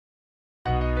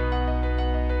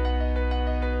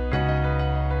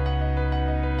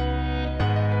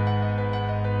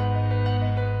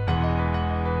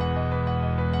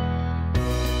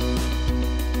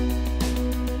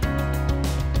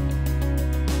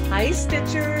Hi,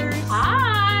 Stitchers.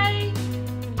 Hi,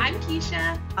 I'm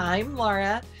Keisha. I'm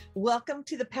Laura. Welcome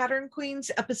to the Pattern Queens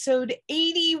episode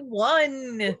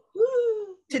 81. Woo.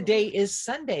 Today is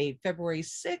Sunday, February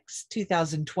 6,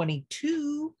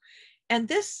 2022. And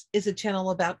this is a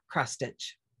channel about cross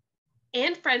stitch.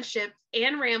 And friendship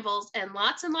and rambles and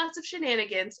lots of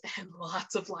shenanigans and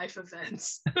lots of life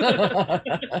events.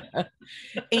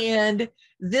 And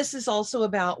this is also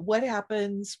about what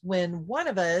happens when one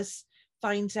of us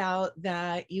finds out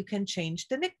that you can change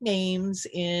the nicknames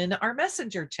in our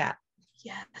messenger chat.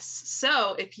 Yes.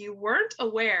 So if you weren't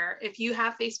aware, if you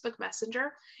have Facebook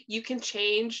Messenger, you can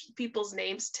change people's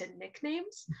names to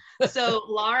nicknames. So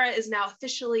Laura is now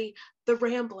officially the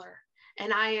Rambler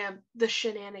and I am the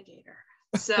Shenanigator.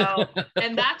 So,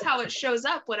 and that's how it shows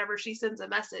up whenever she sends a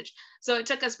message. So it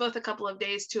took us both a couple of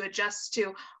days to adjust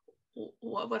to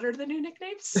what are the new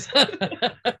nicknames?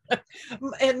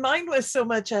 And mine was so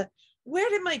much where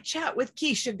did my chat with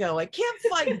Keisha go? I can't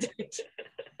find it.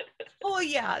 Oh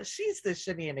yeah, she's the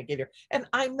Shenanigator, and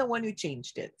I'm the one who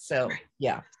changed it. So right.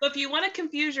 Yeah. So if you want to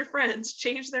confuse your friends,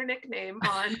 change their nickname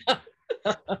on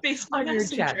Facebook on your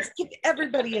Messenger. chats. Give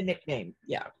everybody a nickname.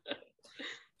 Yeah.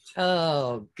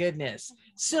 Oh goodness.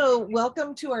 So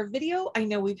welcome to our video. I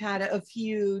know we've had a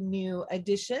few new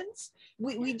additions.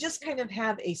 We just kind of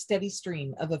have a steady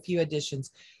stream of a few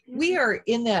additions. We are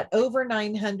in that over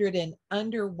 900 and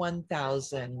under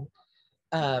 1,000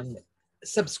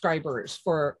 subscribers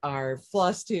for our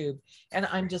Flosstube. And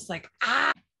I'm just like,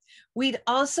 We'd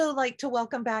also like to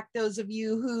welcome back those of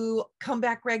you who come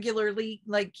back regularly.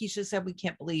 Like Keisha said, we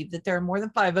can't believe that there are more than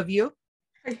 5 of you.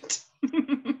 Right.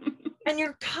 And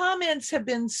your comments have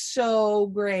been so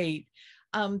great.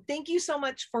 Thank you so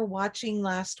much for watching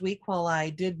last week while I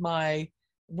did my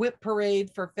whip parade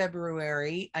for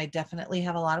February. I definitely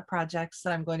have a lot of projects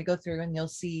that I'm going to go through, and you'll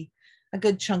see a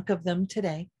good chunk of them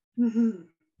today. Mm-hmm.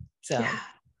 So yeah,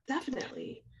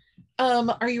 definitely.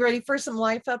 Are you ready for some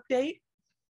life update?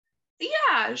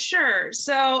 Yeah, sure.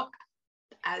 So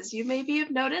as you maybe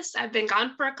have noticed, I've been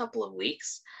gone for a couple of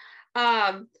weeks.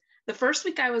 The first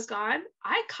week I was gone,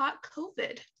 I caught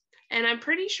COVID, and I'm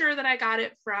pretty sure that I got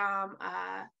it from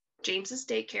James's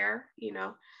daycare. You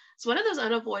know, it's one of those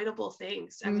unavoidable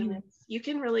things. I mean, you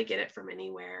can really get it from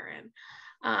anywhere.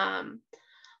 And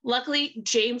luckily,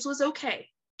 James was okay.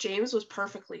 James was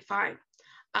perfectly fine.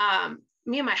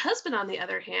 Me and my husband, on the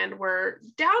other hand, were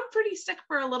down pretty sick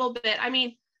for a little bit. I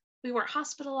mean, we weren't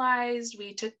hospitalized.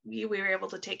 We were able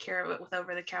to take care of it with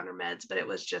over-the-counter meds, but it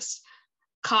was just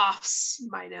coughs.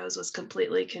 My nose was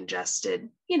completely congested,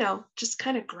 you know, just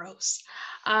kind of gross.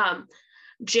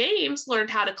 James learned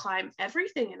how to climb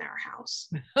everything in our house.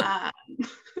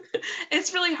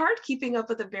 It's really hard keeping up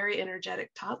with a very energetic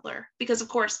toddler because, of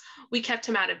course, we kept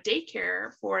him out of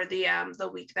daycare for the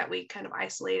week that we kind of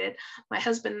isolated. My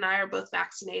husband and I are both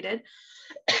vaccinated.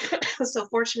 So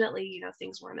fortunately, you know,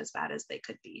 things weren't as bad as they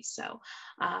could be. So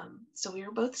we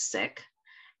were both sick.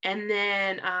 And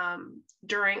then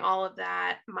during all of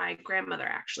that, my grandmother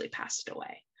actually passed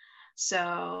away.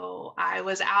 So I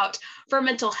was out for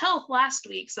mental health last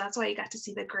week. So that's why you got to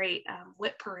see the great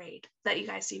whip parade that you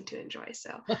guys seem to enjoy.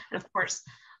 So, and of course,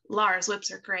 Laura's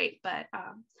whips are great, but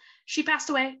she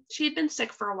passed away. She had been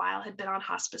sick for a while, had been on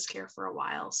hospice care for a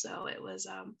while. So it was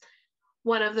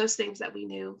one of those things that we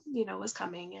knew, you know, was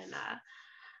coming. And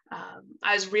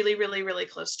I was really, really, really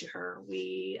close to her.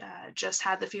 We just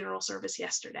had the funeral service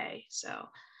yesterday. So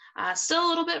still a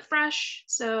little bit fresh.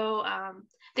 So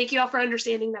thank you all for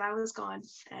understanding that I was gone.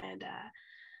 And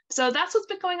so that's what's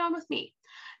been going on with me.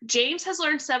 James has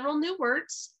learned several new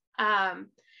words.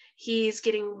 He's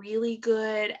getting really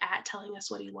good at telling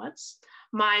us what he wants.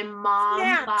 My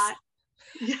mom bought,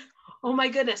 oh my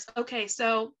goodness. Okay,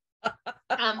 so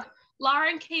Laura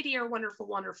and Katie are wonderful,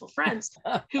 wonderful friends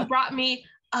who brought me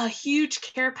a huge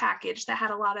care package that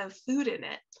had a lot of food in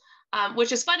it,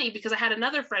 which is funny because I had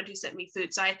another friend who sent me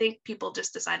food. So I think people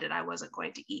just decided I wasn't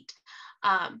going to eat.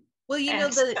 Well, you know,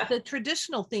 the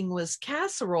traditional thing was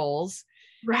casseroles.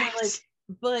 Right. Like,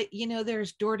 but, you know,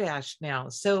 there's DoorDash now.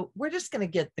 So we're just going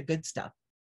to get the good stuff.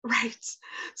 Right.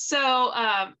 So,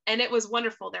 and it was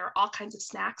wonderful. There were all kinds of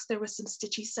snacks. There was some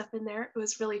stitchy stuff in there. It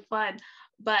was really fun.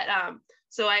 But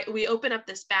so we opened up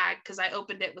this bag because I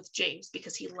opened it with James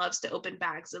because he loves to open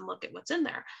bags and look at what's in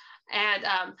there. And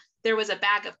there was a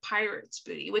bag of Pirates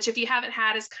booty, which if you haven't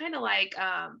had is kind of like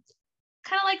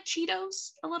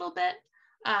Cheetos a little bit,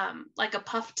 like a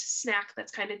puffed snack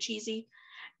that's kind of cheesy.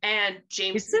 And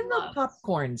James, it's in the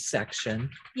popcorn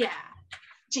section. Yeah,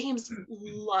 James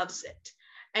loves it.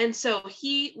 And so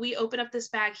we open up this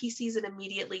bag, he sees it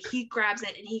immediately, he grabs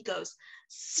it and he goes,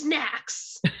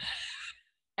 snacks.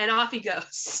 and off he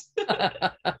goes.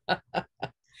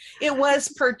 It was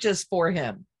purchased for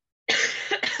him.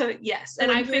 Yes. So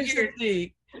and I figured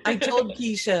I told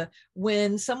Keisha,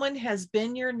 when someone has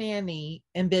been your nanny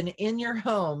and been in your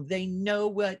home, they know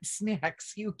what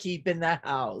snacks you keep in the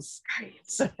house. Right.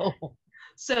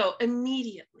 So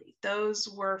immediately those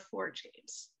were for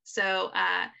James. So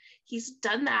he's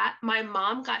done that. My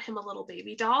mom got him a little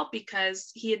baby doll because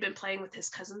he had been playing with his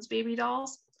cousin's baby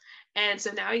dolls. And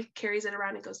so now he carries it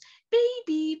around and goes,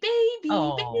 baby, baby,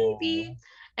 Oh. baby.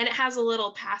 And it has a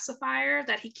little pacifier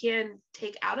that he can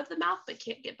take out of the mouth, but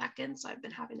can't get back in. So I've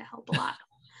been having to help a lot.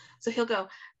 So he'll go,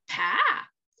 pa,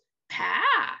 pa.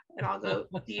 And I'll go,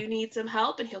 do you need some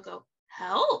help? And he'll go,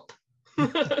 help.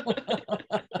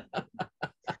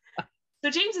 So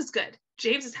James is good.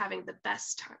 James is having the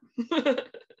best time.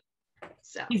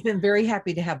 So he's been very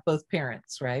happy to have both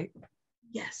parents, right?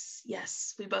 Yes,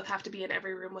 yes. We both have to be in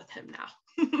every room with him now.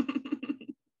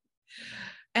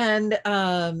 And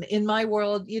in my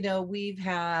world, you know, we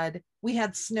had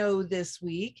snow this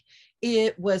week.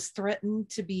 It was threatened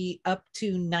to be up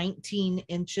to 19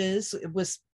 inches. It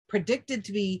was predicted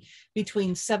to be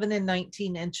between 7 and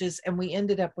 19 inches, and we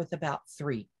ended up with about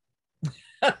 3.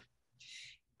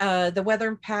 The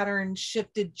weather pattern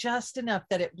shifted just enough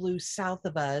that it blew south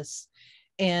of us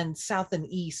and south and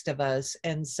east of us.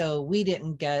 And so we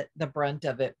didn't get the brunt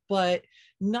of it, but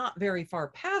not very far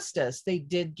past us, they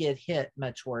did get hit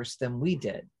much worse than we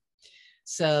did.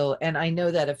 So, and I know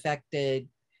that affected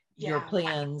your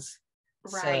plans.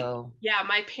 Right. So, yeah,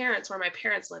 my parents, where my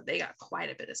parents live, they got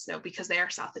quite a bit of snow because they are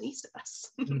south and east of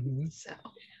us. mm-hmm. So,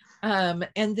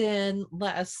 and then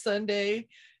last Sunday,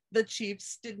 the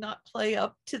Chiefs did not play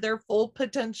up to their full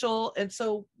potential. And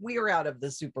so we are out of the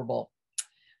Super Bowl.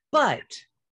 But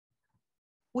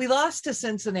we lost to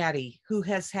Cincinnati, who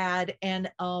has had an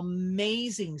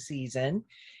amazing season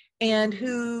and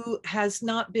who has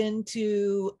not been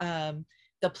to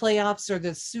the playoffs or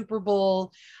the Super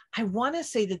Bowl. I want to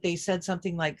say that they said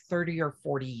something like 30 or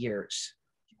 40 years.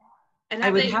 And I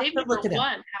would have they've to look never at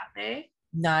won, it. have they?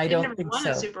 No, I They've don't never think won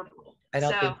so. a Super Bowl. I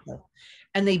don't think so.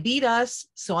 And they beat us,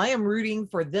 so I am rooting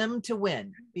for them to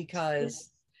win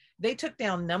because they took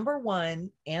down number 1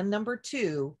 and number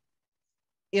 2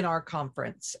 in our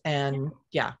conference. And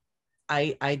yeah,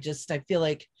 I feel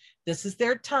like this is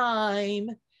their time.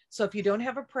 So if you don't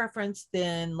have a preference,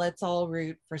 then let's all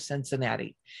root for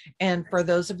Cincinnati. And for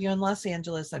those of you in Los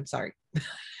Angeles, I'm sorry.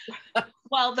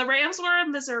 Well, the Rams were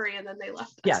in Missouri and then they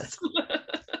left us. Yes.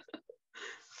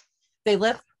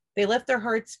 They left their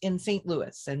hearts in St.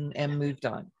 Louis and moved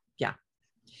on. Yeah.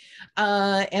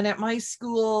 And at my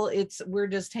school, we're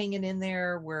just hanging in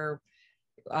there.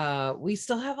 We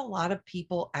still have a lot of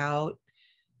people out.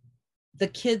 The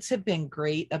kids have been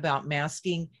great about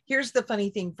masking. Here's the funny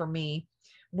thing for me.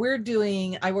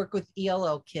 I work with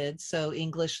ELL kids, so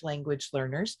English language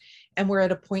learners, and we're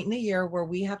at a point in the year where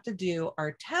we have to do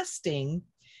our testing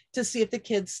to see if the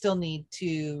kids still need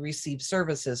to receive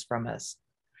services from us.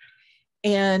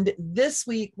 And this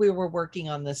week we were working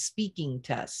on the speaking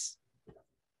tests.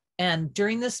 And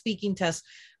during the speaking tests,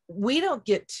 we don't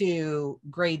get to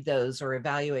grade those or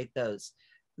evaluate those.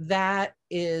 That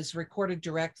is recorded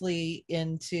directly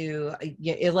into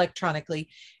electronically,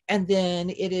 and then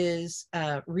it is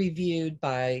reviewed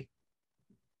by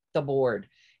the board.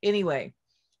 Anyway,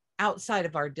 outside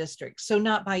of our district, so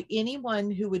not by anyone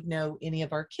who would know any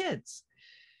of our kids.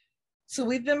 So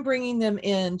we've been bringing them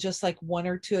in just like 1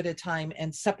 or 2 at a time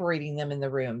and separating them in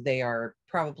the room. They are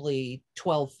probably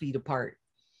 12 feet apart.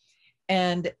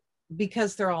 And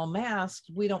because they're all masked,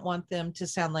 we don't want them to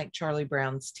sound like Charlie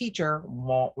Brown's teacher.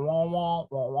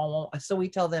 So we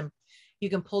tell them, you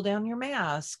can pull down your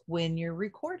mask when you're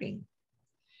recording.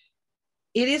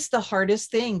 It is the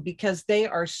hardest thing because they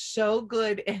are so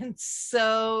good and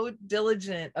so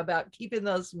diligent about keeping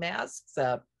those masks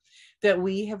up that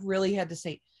we have really had to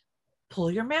say, pull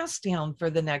your mask down for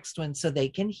the next one so they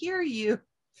can hear you.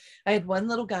 I had one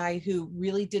little guy who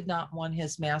really did not want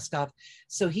his mask off.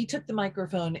 So he took the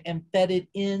microphone and fed it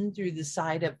in through the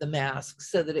side of the mask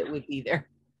so that it would be there.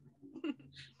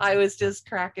 I was just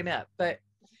cracking up, but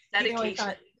I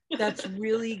thought that's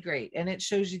really great. And it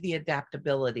shows you the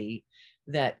adaptability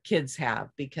that kids have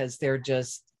because they're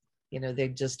just, they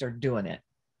just are doing it.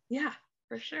 Yeah,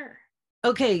 for sure.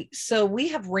 Okay, so we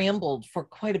have rambled for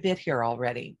quite a bit here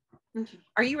already. Mm-hmm.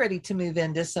 Are you ready to move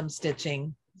into some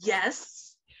stitching?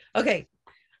 Yes. Okay.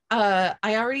 I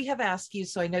already have asked you,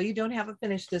 so I know you don't have it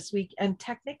finished this week. And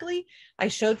technically, I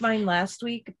showed mine last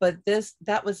week, but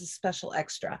that was a special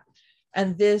extra.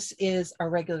 And this is a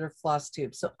regular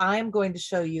Flosstube. So I'm going to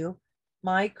show you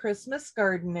my Christmas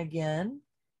garden again.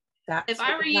 That's if I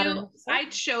what were the pattern you, looks like.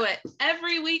 I'd show it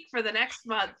every week for the next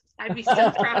month. I'd be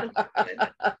so proud of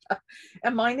you.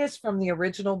 And mine is from the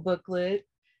original booklet.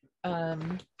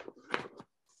 So,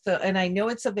 and I know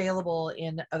it's available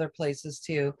in other places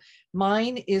too.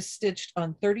 Mine is stitched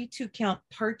on 32 count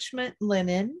parchment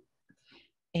linen.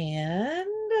 And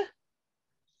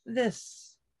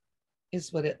this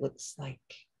is what it looks like.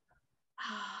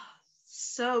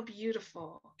 So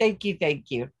beautiful. Thank you. Thank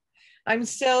you. I'm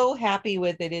so happy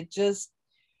with it. It just,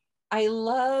 I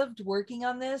loved working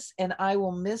on this and I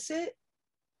will miss it.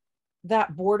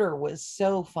 That border was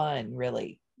so fun,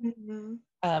 really.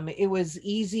 Mm-hmm. It was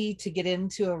easy to get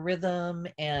into a rhythm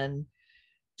and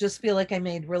just feel like I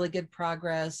made really good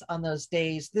progress on those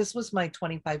days. This was my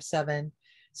 25/7.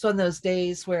 So on those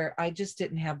days where I just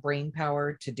didn't have brain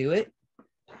power to do it,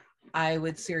 I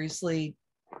would seriously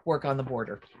work on the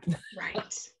border.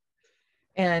 Right.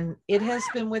 And it has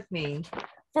been with me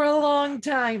for a long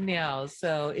time now.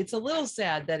 So it's a little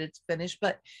sad that it's finished,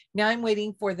 but now I'm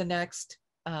waiting for the next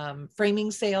framing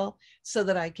sale so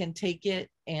that I can take it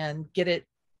and get it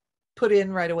put in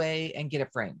right away and get it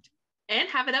framed. And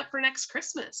have it up for next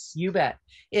Christmas. You bet.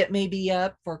 It may be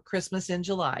up for Christmas in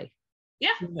July. Yeah.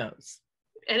 Who knows?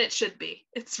 And it should be.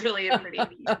 It's really a pretty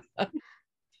neat.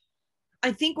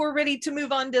 I think we're ready to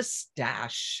move on to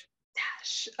stash.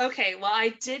 Stash. Okay, well, I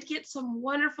did get some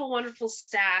wonderful, wonderful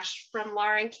stash from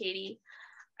Laura and Katie.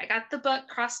 I got the book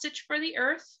Cross Stitch for the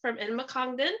Earth from Emma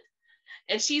Congdon,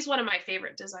 and she's one of my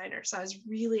favorite designers, so I was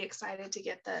really excited to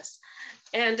get this.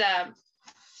 And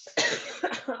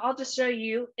I'll just show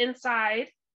you inside.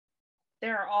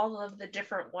 There are all of the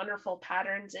different wonderful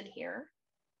patterns in here.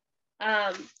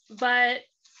 But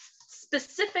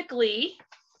specifically,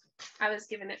 I was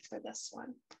given it for this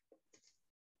one.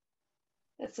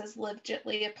 It says live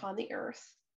gently upon the earth.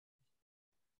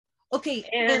 Okay,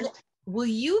 and will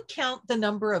you count the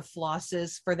number of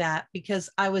flosses for that? Because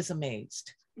I was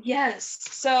amazed. Yes,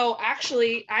 so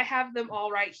actually I have them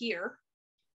all right here.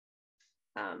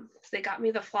 They got me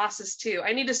the flosses too.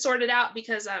 I need to sort it out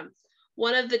because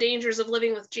one of the dangers of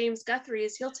living with James Guthrie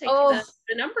is he'll take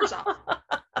the numbers off.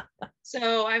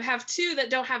 So I have two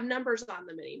that don't have numbers on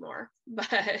them anymore.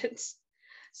 But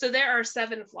so there are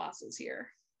 7 flosses here.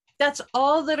 That's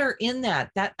all that are in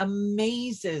that. That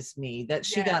amazes me that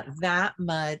she got that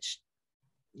much.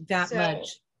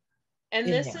 And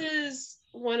this is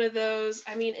one of those,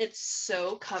 I mean, it's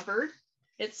so covered.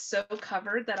 It's so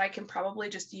covered that I can probably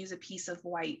just use a piece of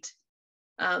white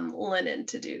linen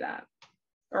to do that,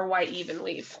 or white even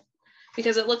weave,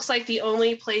 because it looks like the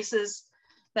only places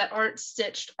that aren't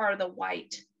stitched are the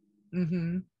white.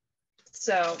 Mm-hmm.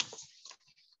 So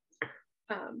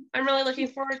I'm really looking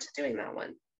forward to doing that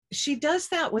one. She does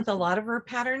that with a lot of her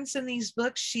patterns in these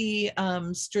books. She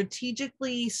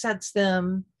strategically sets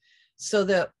them so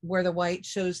that where the white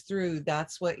shows through,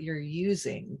 that's what you're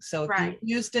using. So if you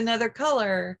used another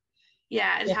color,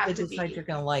 and you have to decide you're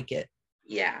going to like it.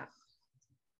 Yeah.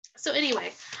 So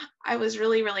anyway, I was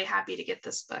really, really happy to get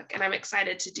this book, and I'm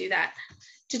excited to do that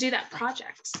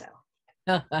project.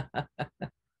 So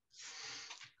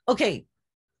okay,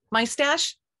 my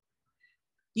stash.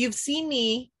 You've seen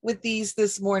me with these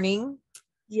this morning.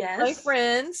 Yes. My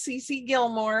friend Cece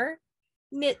Gilmore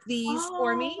knit these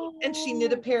for me, and she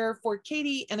knit a pair for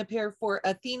Katie and a pair for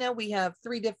Athena. We have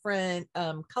 3 different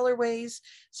colorways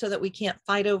so that we can't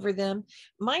fight over them.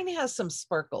 Mine has some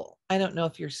sparkle. I don't know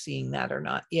if you're seeing that or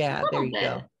not. Yeah, there you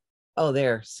go. Oh,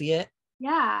 there, see it?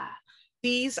 Yeah.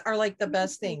 These are like the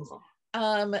best things.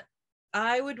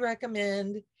 I would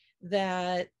recommend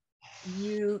that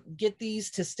you get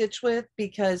these to stitch with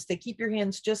because they keep your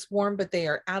hands just warm, but they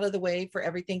are out of the way for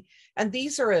everything. And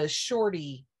these are a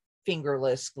shorty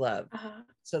fingerless glove,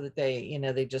 so that they,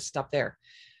 they just stop there.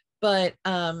 But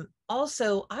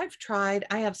also I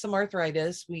have some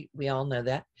arthritis. We all know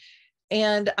that.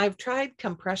 And I've tried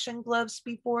compression gloves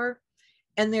before,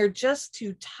 and they're just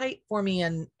too tight for me,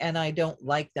 and I don't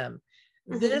like them.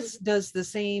 This has the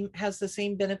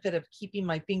same benefit of keeping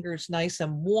my fingers nice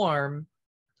and warm.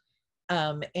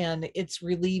 And it's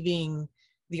relieving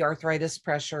the arthritis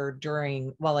pressure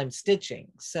while I'm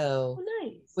stitching. So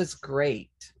nice. It was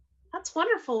great. That's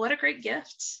wonderful. What a great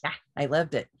gift. Yeah, I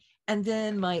loved it. And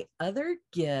then my other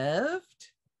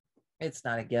gift, it's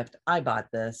not a gift. I bought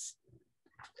this.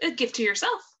 A gift to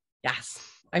yourself. Yes.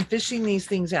 I'm fishing these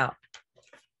things out.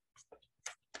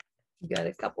 Got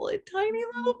a couple of tiny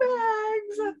little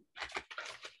bags.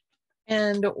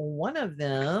 And one of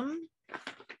them,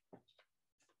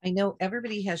 I know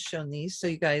everybody has shown these, so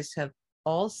you guys have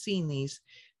all seen these.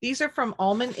 These are from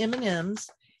Almond M&Ms,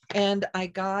 and I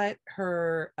got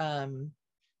her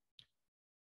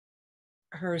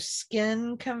her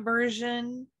skin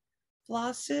conversion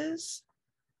flosses.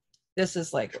 This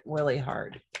is like really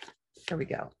hard. Here we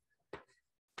go.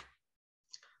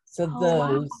 So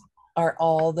those are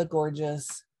all the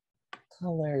gorgeous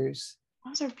colors.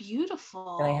 Those are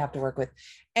beautiful. That I have to work with.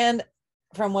 And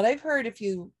from what I've heard, if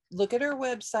you look at her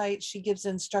website, she gives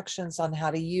instructions on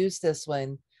how to use this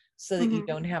one so that you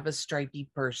don't have a stripy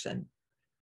person.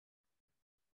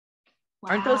 Wow.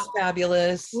 Aren't those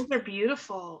fabulous? Those are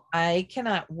beautiful. I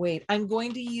cannot wait. I'm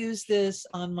going to use this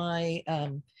on my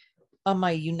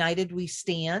United We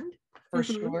Stand for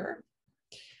sure,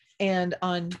 and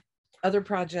on other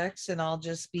projects, and I'll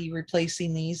just be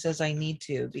replacing these as I need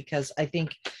to, because I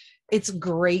think it's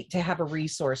great to have a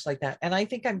resource like that. And I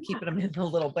think I'm keeping them in a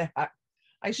little back.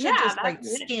 I should just write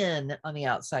skin on the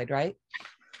outside, right?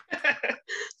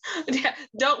 Yeah,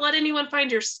 don't let anyone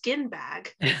find your skin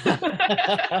bag.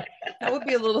 That would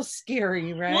be a little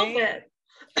scary, right? A little bit.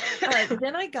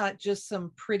 Then I got just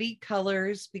some pretty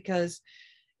colors, because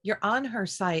you're on her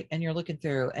site and you're looking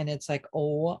through and it's like,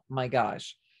 oh my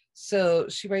gosh. So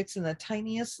she writes in the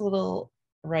tiniest little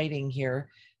writing here.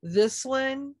 This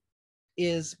one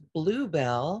is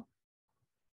Bluebell.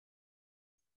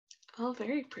 Oh,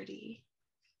 very pretty.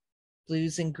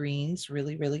 Blues and greens,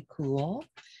 really, really cool.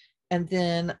 And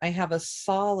then I have a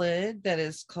solid that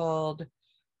is called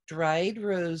Dried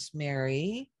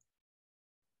Rosemary.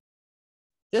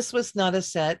 This was not a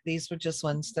set. These were just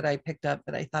ones that I picked up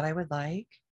that I thought I would like.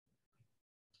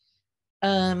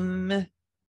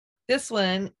 This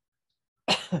one,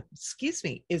 excuse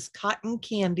me, is Cotton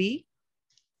Candy.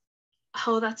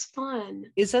 Oh, that's fun.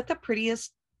 Is that the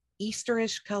prettiest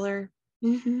Easterish color?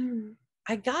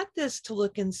 I got this to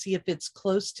look and see if it's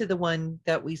close to the one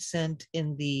that we sent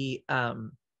in the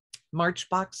March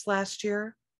box last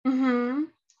year.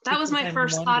 That was my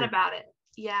first thought about it.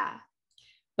 Yeah.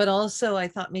 But also I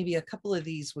thought maybe a couple of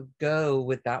these would go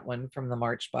with that one from the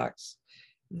March box.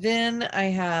 Then I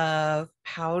have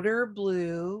Powder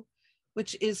Blue,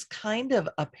 which is kind of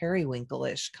a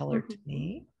periwinkle-ish color to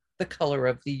me. The color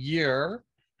of the year.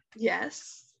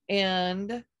 Yes.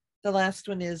 And the last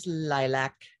one is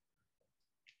Lilac.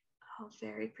 Oh,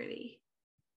 very pretty.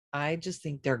 I just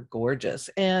think they're gorgeous,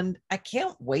 and I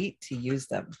can't wait to use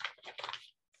them.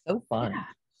 So fun. Yeah,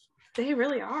 they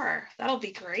really are. That'll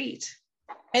be great.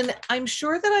 And I'm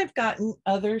sure that I've gotten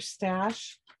other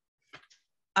stash.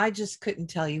 I just couldn't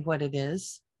tell you what it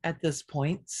is at this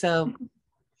point. So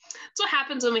that's what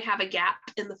happens when we have a gap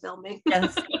in the filming.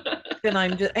 Yes. Then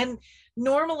I'm just, and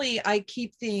normally I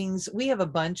keep things, we have a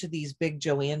bunch of these big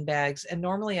Joanne bags, and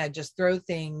normally I just throw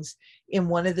things in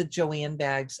one of the Joanne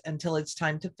bags until it's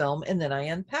time to film, and then I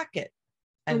unpack it.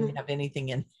 I don't have anything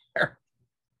in there.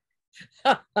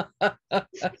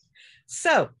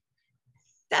 So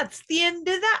that's the end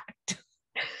of that.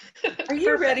 Are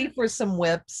you ready for some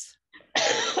whips?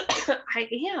 I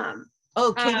am.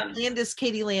 Oh,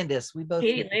 Katie Landis. We both.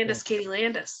 Katie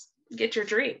Landis. Get your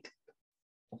drink.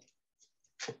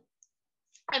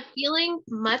 I'm feeling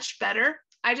much better.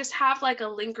 I just have like a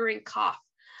lingering cough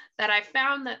that I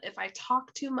found that if I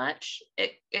talk too much,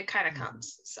 it kind of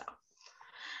comes. So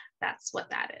that's what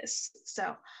that is.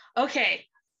 So, okay.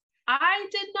 I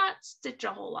did not stitch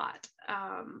a whole lot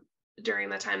during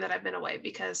the time that I've been away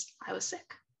because I was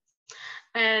sick.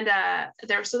 And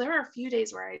there are a few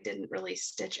days where I didn't really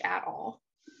stitch at all.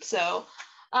 So,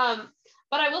 but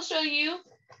I will show you,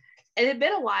 it had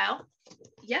been a while.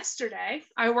 Yesterday,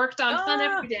 I worked on Fun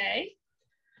Every Day.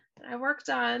 I worked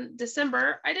on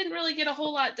December. I didn't really get a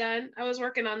whole lot done. I was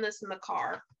working on this in the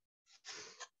car.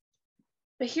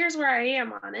 But here's where I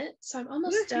am on it. So I'm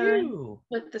almost done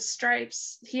with the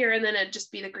stripes here, and then it'd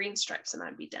just be the green stripes and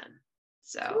I'd be done.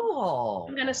 So cool.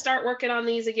 I'm going to start working on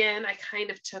these again. I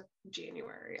kind of took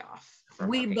January off.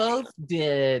 We both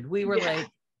did. We were like,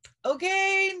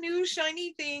 okay, new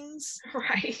shiny things.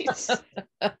 Right.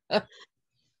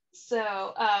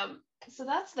 So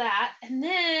that's that. And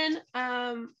then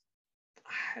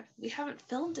we haven't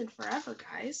filmed in forever,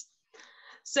 guys.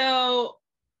 So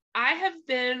I have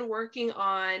been working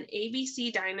on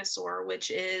ABCDinosaurs,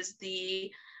 which is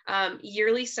the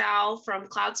yearly sal from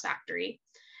Clouds Factory.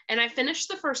 And I finished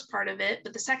the first part of it,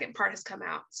 but the second part has come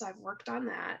out. So I've worked on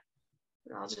that.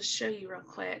 And I'll just show you real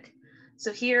quick.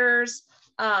 So here's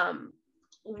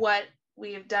what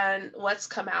we have done, what's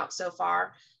come out so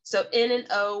far. So N and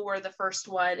O were the first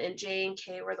one, and J and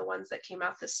K were the ones that came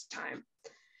out this time.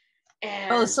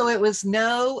 And so it was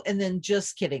no, and then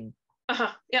just kidding.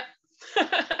 Yep.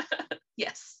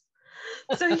 Yes.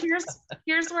 So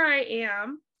here's where I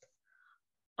am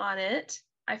on it.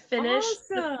 I finished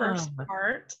the first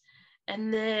part,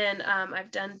 and then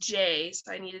I've done J,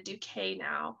 so I need to do K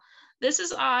now. This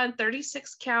is on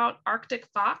 36 count Arctic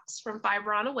Fox from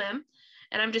Fiber on a Whim,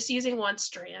 and I'm just using one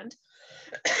strand.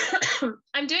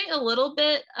 I'm doing a little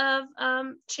bit of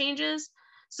changes.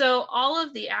 So all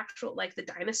of the actual, like the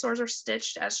dinosaurs are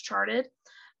stitched as charted,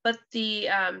 but the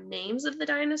names of the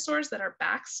dinosaurs that are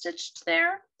back stitched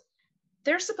there,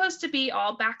 they're supposed to be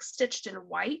all back stitched in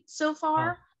white so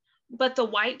far, but the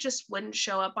white just wouldn't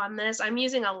show up on this. I'm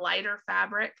using a lighter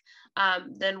fabric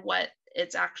than what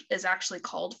is actually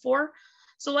called for.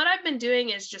 So what I've been doing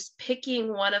is just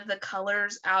picking one of the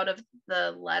colors out of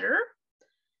the letter,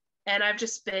 and I've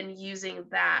just been using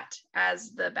that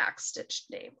as the backstitched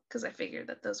name because I figured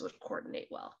that those would coordinate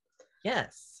well.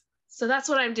 Yes. So that's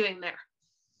what I'm doing there.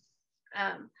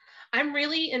 I'm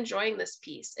really enjoying this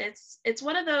piece. It's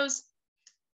one of those,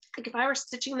 like if I were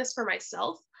stitching this for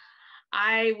myself,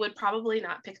 I would probably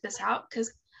not pick this out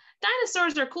because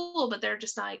dinosaurs are cool, but they're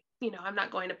just not, I'm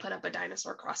not going to put up a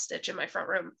dinosaur cross stitch in my front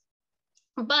room.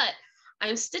 But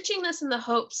I'm stitching this in the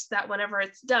hopes that whenever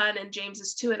it's done and James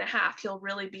is 2.5, he'll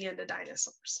really be into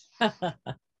dinosaurs.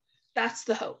 That's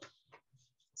the hope.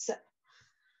 So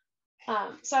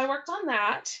I worked on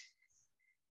that.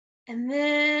 And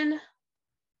then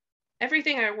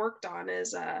everything I worked on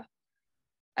is a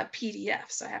PDF.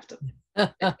 So I have to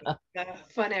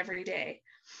fun every day.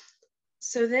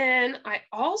 So then I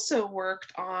also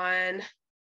worked on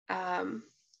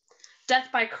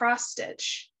Death by Cross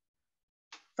Stitch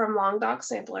from Long Dog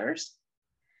Samplers.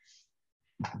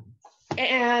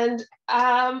 And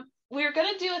we're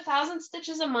going to do 1,000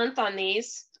 stitches a month on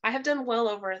these. I have done well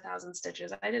over 1,000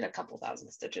 stitches. I did a couple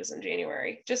thousand stitches in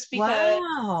January just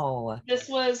because this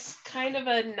was kind of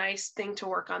a nice thing to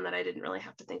work on that I didn't really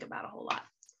have to think about a whole lot.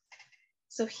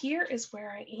 So here is where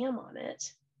I am on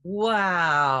it.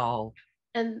 Wow.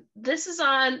 And this is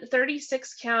on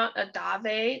 36 count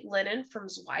Agave linen from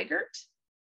Zweigart.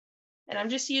 And I'm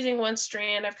just using one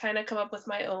strand. I've kind of come up with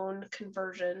my own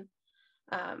conversion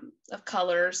of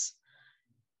colors.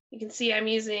 You can see I'm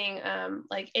using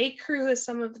like ecru as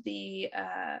some of the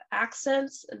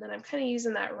accents, and then I'm kind of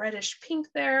using that reddish pink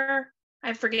there.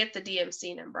 I forget the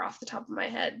DMC number off the top of my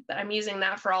head, but I'm using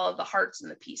that for all of the hearts in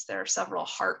the piece. There are several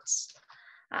hearts.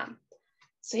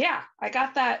 So yeah, I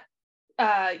got that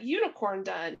unicorn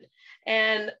done.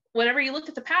 And whenever you look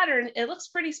at the pattern, it looks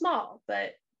pretty small,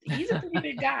 but he's a pretty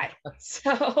big guy.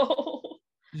 So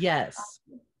yes.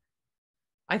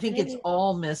 I think it's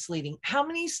all misleading. How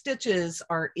many stitches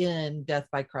are in Death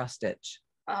by Cross Stitch?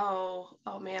 Oh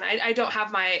man, I don't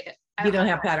have my. You don't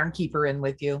have Pattern Keeper in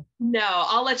with you? No,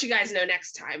 I'll let you guys know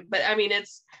next time. But I mean,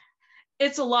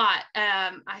 it's a lot.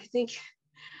 I think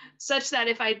such that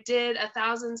if I did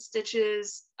 1,000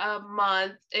 stitches a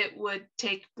month, it would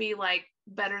take me like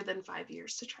better than 5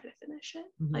 years to try to finish it.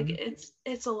 Mm-hmm. Like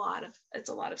it's a lot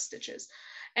of stitches.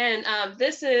 And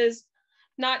this is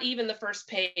not even the first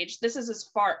page. This is as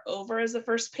far over as the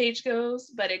first page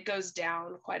goes, but it goes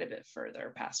down quite a bit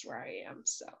further past where I am.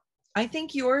 So I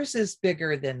think yours is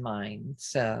bigger than mine.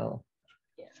 So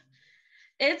yeah,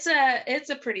 it's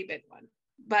a pretty big one.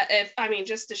 But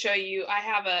just to show you, I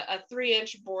have a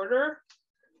 3-inch border.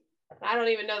 I don't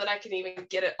even know that I can even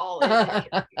get it all in.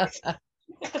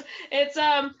 It's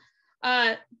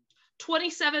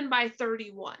 27 by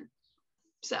 31.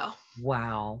 So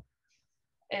wow.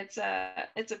 It's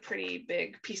a pretty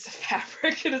big piece of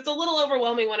fabric, and it's a little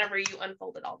overwhelming whenever you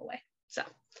unfold it all the way. So,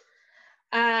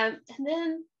 and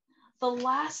then the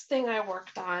last thing I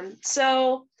worked on.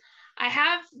 So I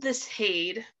have this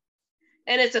Hade,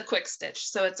 and it's a quick stitch,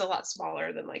 so it's a lot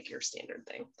smaller than like your standard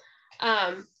thing,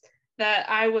 that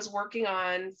I was working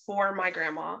on for my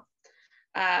grandma.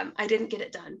 I didn't get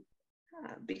it done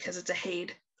because it's a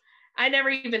Hade. I never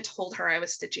even told her I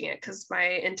was stitching it because my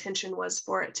intention was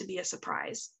for it to be a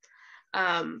surprise.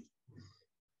 But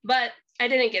I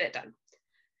didn't get it done.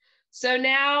 So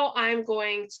now I'm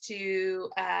going to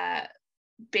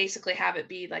basically have it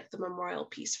be like the memorial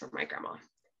piece for my grandma.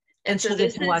 And so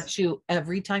this will watch you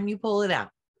every time you pull it out.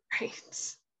 Right.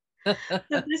 So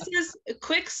this is a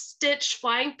quick stitch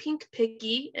flying pink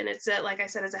Piggie, and it's like I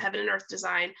said, it's a Heaven and Earth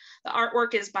design. The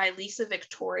artwork is by Lisa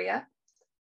Victoria.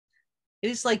 It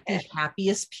is like the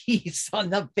happiest piece on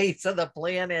the face of the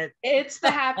planet. It's the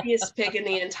happiest pig in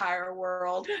the entire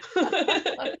world.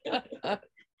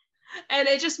 And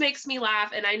it just makes me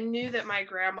laugh. And I knew that my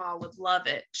grandma would love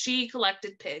it. She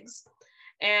collected pigs.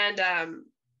 And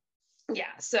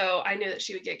yeah, so I knew that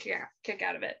she would get a kick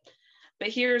out of it. But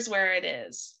here's where it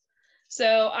is.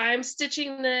 So I'm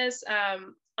stitching this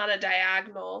on a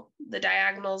diagonal. The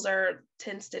diagonals are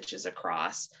 10 stitches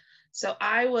across. So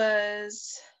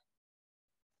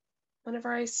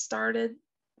whenever I started,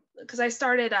 because I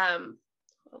started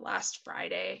last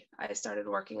Friday. I started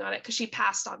working on it because she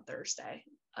passed on Thursday,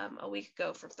 a week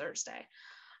ago from Thursday.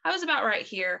 I was about right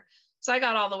here. So I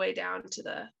got all the way down to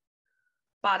the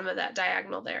bottom of that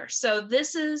diagonal there. So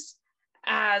this is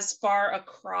as far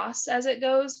across as it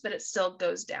goes, but it still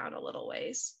goes down a little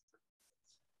ways.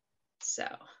 So.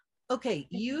 Okay,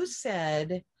 you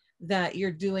said that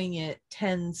you're doing it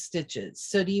 10 stitches.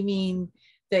 So do you mean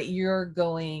that you're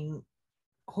going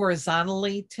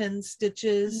horizontally 10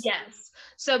 stitches? Yes.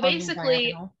 So on the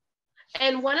basically, diagonal?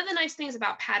 and one of the nice things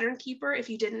about Pattern Keeper, if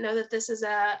you didn't know that this is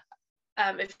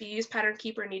if you use Pattern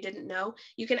Keeper and you didn't know,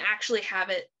 you can actually have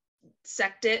it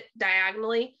sect it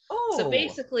diagonally. Oh. So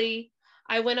basically,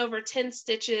 I went over 10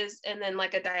 stitches and then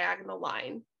like a diagonal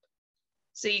line.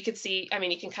 So you could see, I mean,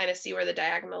 you can kind of see where the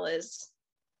diagonal is.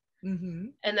 Mm-hmm.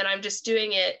 And then I'm just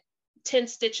doing it 10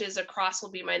 stitches across will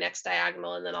be my next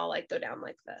diagonal. And then I'll like go down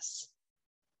like this.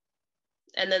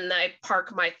 And then I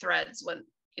park my threads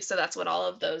so that's what all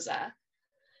of those,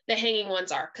 the hanging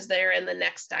ones are, because they're in the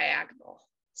next diagonal.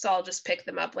 So I'll just pick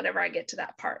them up whenever I get to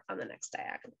that part on the next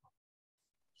diagonal.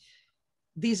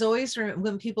 These always,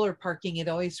 when people are parking, it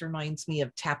always reminds me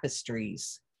of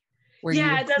tapestries. Where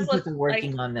yeah, it does look people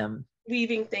working like on them.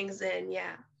 Weaving things in,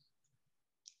 yeah.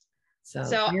 So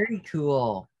very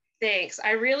cool. Thanks.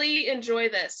 I really enjoy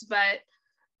this, but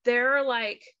there are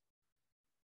like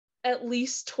at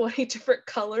least 20 different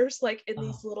colors like in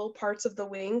these little parts of the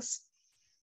wings.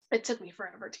 It took me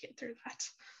forever to get through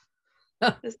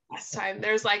that. This last time.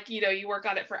 There's like, you work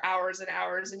on it for hours and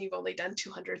hours and you've only done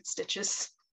 200 stitches.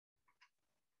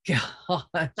 God,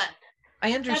 but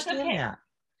I understand that.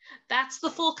 That's the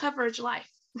full coverage life.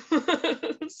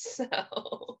 So,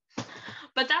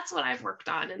 but that's what I've worked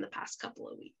on in the past couple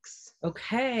of weeks.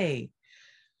 Okay.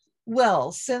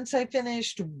 Well, since I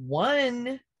finished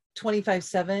one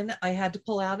 25/7, I had to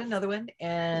pull out another one,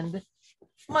 and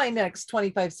my next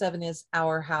 25/7 is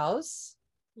Our House.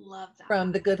 Love that.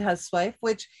 From the Goode Huswife,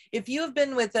 which, if you have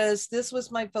been with us, this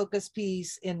was my focus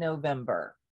piece in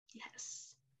November.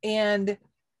 Yes. And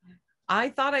I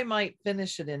thought I might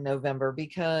finish it in November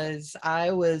because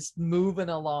I was moving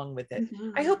along with it. Mm-hmm.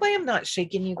 I hope I am not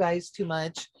shaking you guys too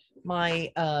much.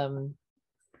 I've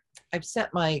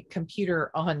set my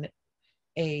computer on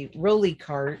a rolly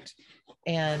cart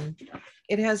and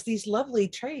it has these lovely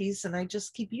trays and I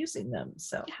just keep using them.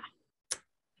 So, yeah.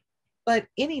 But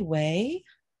anyway,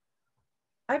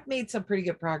 I've made some pretty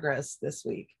good progress this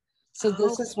week. So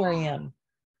this is where I am.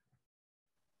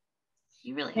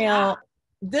 You really have.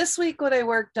 This week, what I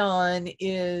worked on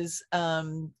is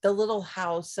the little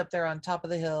house up there on top of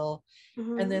the hill.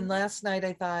 Mm-hmm. And then last night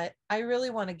I thought, I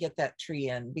really want to get that tree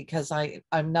in because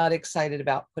I'm not excited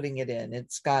about putting it in.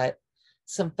 It's got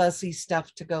some fussy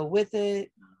stuff to go with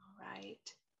it. Right.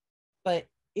 But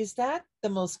is that the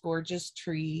most gorgeous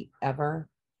tree ever?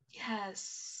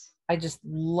 Yes. I just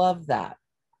love that.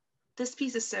 This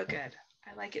piece is so good.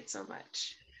 I like it so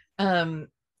much.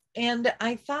 And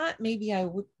I thought maybe I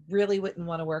really wouldn't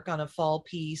want to work on a fall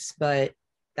piece, but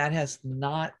that has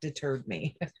not deterred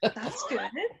me. That's good.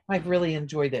 I've really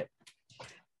enjoyed it.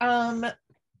 And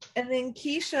then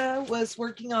Keisha was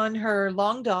working on her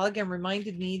long dog and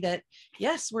reminded me that,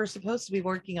 yes, we're supposed to be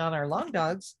working on our long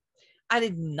dogs. I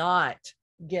did not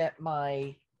get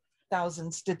my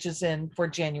 1,000 stitches in for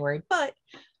January, but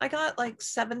I got like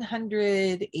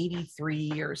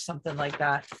 783 or something like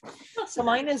that. So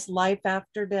mine is Life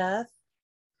After Death.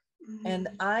 Mm-hmm. And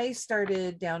I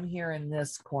started down here in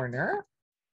this corner.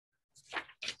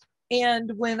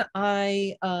 And when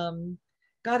I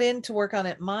got in to work on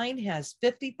it, mine has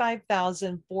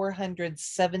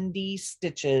 55,470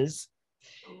 stitches.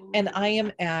 Ooh. And I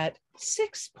am at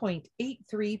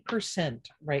 6.83%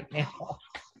 right now.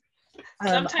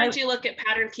 Sometimes you look at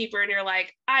Pattern Keeper and you're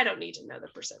like, I don't need to know the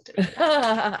percentage.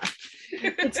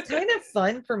 It's kind of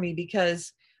fun for me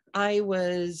because I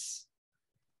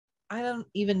don't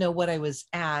even know what I was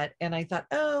at. And I thought,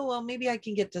 oh, well, maybe I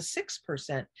can get to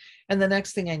 6%. And the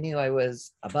next thing I knew, I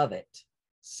was above it.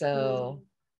 So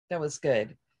that was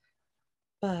good.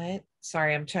 But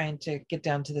sorry, I'm trying to get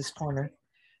down to this corner.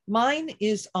 Mine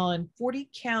is on 40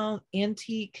 count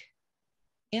Antique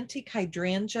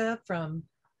Hydrangea from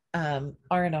R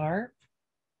R.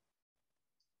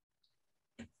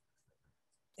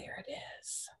 There it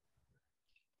is.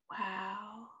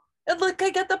 Wow. And look,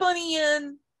 I got the bunny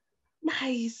in.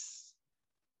 Nice.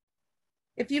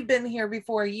 If you've been here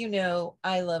before, you know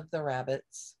I love the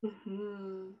rabbits.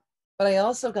 Mm-hmm. But I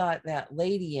also got that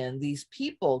lady in. These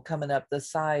people coming up the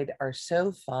side are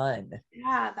so fun.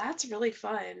 Yeah, that's really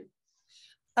fun.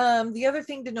 The other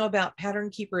thing to know about Pattern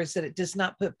Keeper is that it does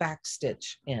not put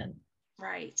backstitch in.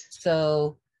 Right.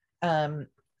 So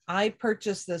I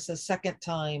purchased this a second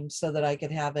time so that I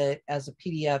could have it as a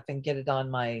PDF and get it on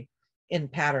my in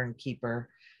Pattern Keeper.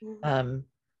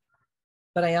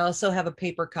 But I also have a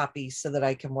paper copy so that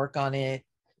I can work on it,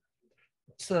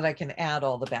 so that I can add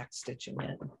all the back stitching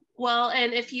in. Well,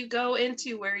 and if you go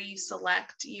into where you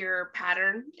select your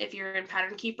pattern, if you're in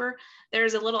Pattern Keeper,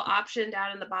 there's a little option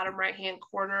down in the bottom right-hand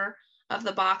corner of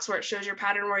the box where it shows your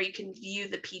pattern where you can view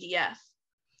the PDF.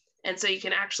 And so you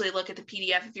can actually look at the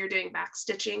PDF if you're doing back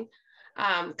stitching.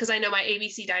 Because I know my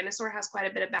ABC Dinosaur has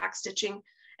quite a bit of back stitching,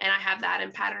 and I have that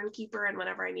in Pattern Keeper. And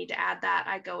whenever I need to add that,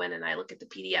 I go in and I look at the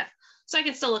PDF. So I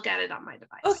can still look at it on my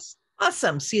device. Oh,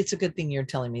 awesome. See, it's a good thing you're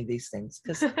telling me these things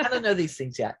because I don't know these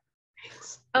things yet.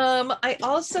 I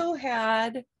also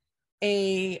had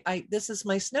this is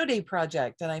my snow day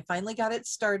project, and I finally got it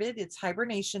started. It's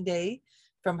Hibernation Day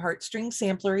from Heartstring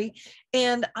Samplery,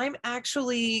 and I'm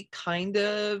actually kind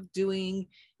of doing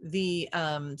the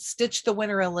Stitch the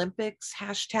Winter Olympics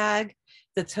hashtag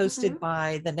that's hosted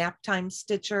by the Naptime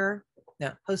Stitcher.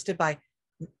 No, hosted by,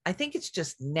 I think it's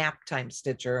just Naptime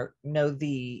Stitcher, no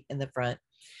the in the front.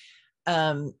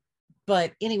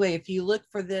 But anyway, if you look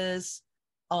for this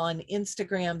on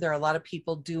Instagram, there are a lot of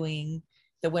people doing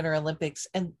the Winter Olympics.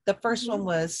 And the first one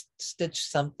was stitch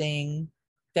something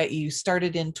that you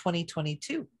started in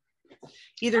 2022.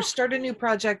 Either start a new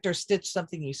project or stitch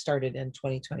something you started in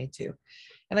 2022.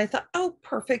 And I thought, oh,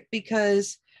 perfect,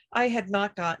 because I had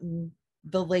not gotten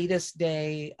the latest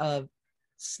day of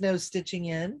snow stitching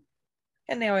in.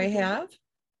 And now I have.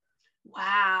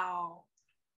 Wow.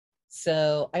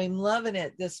 So I'm loving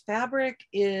it. This fabric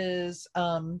is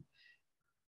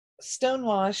stone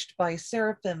washed by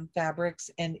Seraphim Fabrics,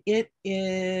 and it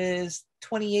is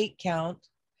 28 count.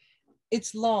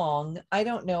 It's long. I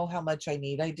don't know how much I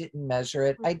need. I didn't measure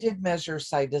it. I did measure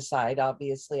side to side.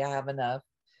 Obviously I have enough,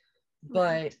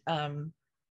 but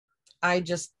I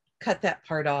just cut that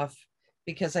part off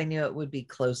because I knew it would be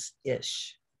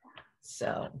close-ish.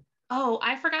 So oh,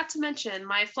 I forgot to mention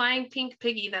my flying pink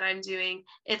piggy that I'm doing.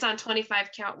 It's on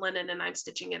 25 count linen, and I'm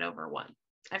stitching it over 1.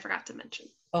 I forgot to mention.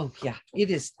 Oh yeah,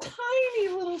 it is tiny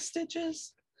little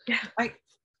stitches. Yeah.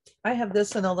 I have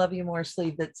this in a Love You More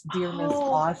sleeve that's Dear Miss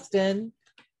Austin.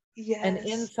 Yes. And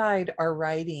inside are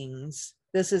writings.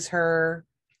 This is her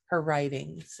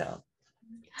writing. So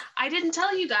I didn't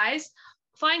tell you guys,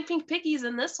 flying pink piggies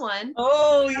in this one.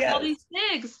 Oh yeah. All these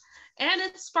pigs. And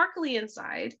it's sparkly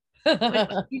inside. Which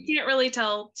you can't really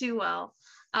tell too well.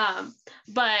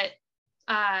 But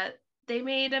they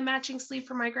made a matching sleeve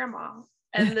for my grandma.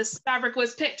 And this fabric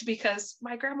was picked because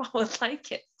my grandma would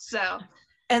like it. So,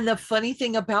 and the funny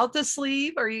thing about the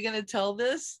sleeve, are you going to tell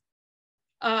this?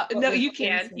 No, you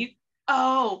can.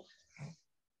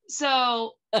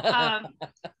 So the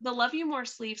Love You More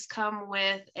sleeves come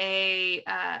with a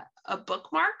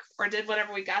bookmark, or did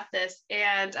whenever we got this.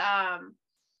 And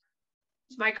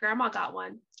my grandma got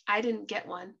one. I didn't get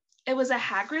one. It was a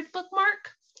Hagrid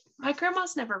bookmark. My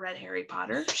grandma's never read Harry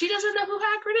Potter. She doesn't know who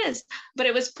Hagrid is, but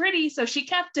it was pretty, so she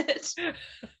kept it.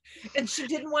 And she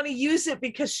didn't want to use it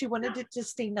because she wanted it to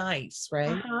stay nice,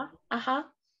 right?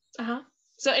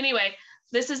 So anyway,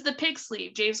 this is the pig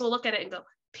sleeve. James will look at it and go,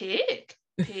 pig.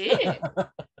 Sorry,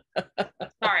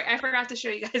 I forgot to show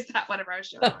you guys that whenever I was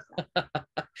showing that.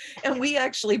 And we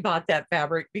actually bought that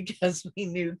fabric because we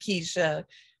knew Keisha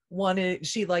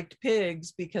she liked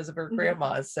pigs because of her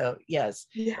grandma. So yes,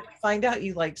 if we find out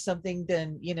you like something,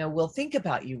 then we'll think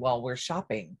about you while we're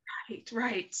shopping.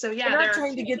 Right. So yeah, we're not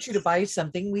trying to get you to buy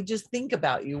something. We just think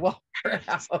about you while we're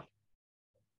out.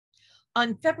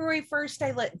 On February 1st,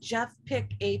 I let Jeff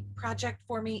pick a project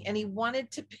for me, and he wanted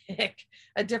to pick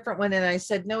a different one. And I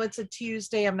said, no, it's a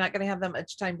Tuesday. I'm not going to have that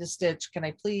much time to stitch. Can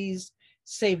I please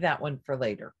save that one for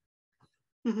later?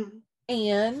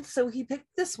 And so he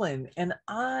picked this one, and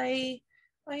I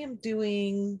am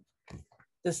doing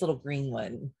this little green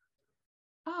one.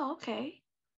 Oh, okay.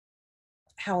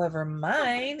 However,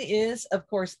 mine is, of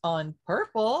course, on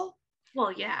purple.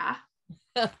 Well, yeah.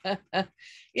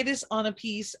 It is on a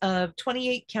piece of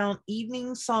 28 count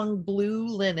Evening Song blue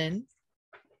linen,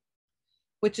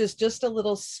 which is just a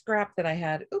little scrap that I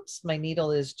had. Oops, my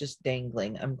needle is just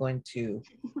dangling. I'm going to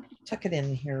tuck it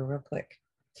in here real quick.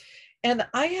 And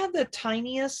I had the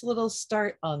tiniest little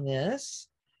start on this,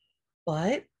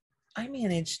 but I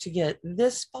managed to get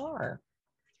this far.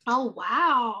 Oh,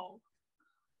 wow.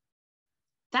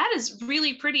 That is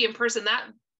really pretty in person.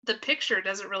 The picture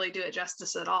doesn't really do it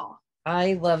justice at all.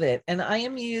 I love it. And I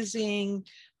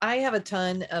have a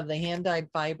ton of the hand-dyed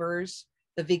fibers,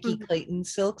 the Vicky Clayton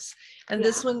silks, and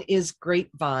this one is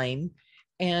grapevine.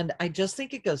 And I just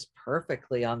think it goes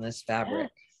perfectly on this fabric.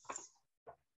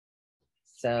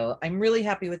 So I'm really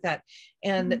happy with that.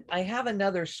 And Mhm. I have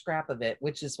another scrap of it,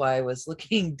 which is why I was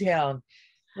looking down,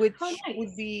 which Oh, nice.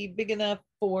 would be big enough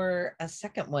for a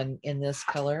second one in this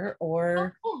color. Oh,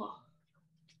 Or cool.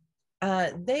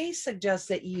 they suggest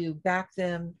that you back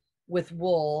them with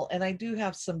wool. And I do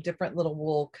have some different little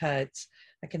wool cuts.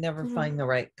 I can never find the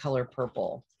right color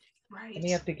purple. Right. And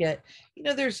you have to get, you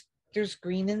know, there's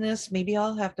green in this. Maybe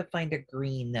I'll have to find a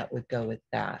green that would go with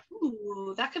that.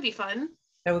 Ooh, that could be fun.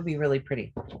 That would be really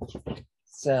pretty.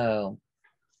 So,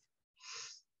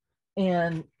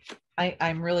 and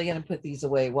I'm really going to put these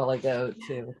away while I go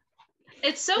too.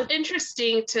 It's so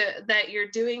interesting that you're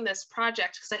doing this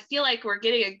project, because I feel like we're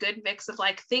getting a good mix of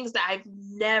like things that I've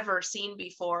never seen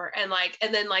before, and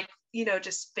then like, you know,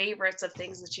 just favorites of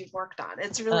things that you've worked on.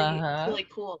 It's really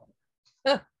cool.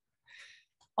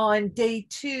 On day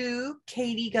 2,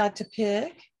 Katie got to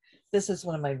pick. This is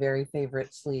one of my very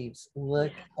favorite sleeves.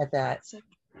 Look at that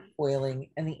foiling,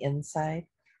 and the inside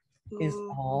is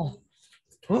all,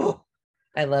 oh,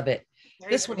 I love it.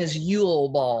 This one is Yule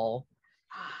Ball.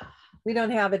 We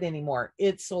don't have it anymore.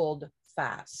 It sold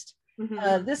fast.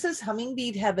 This is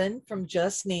Hummingbee Heaven from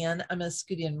Just Nan. I'm going to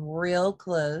scoot in real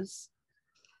close.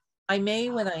 I may,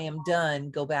 when I am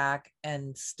done, go back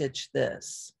and stitch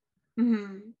this.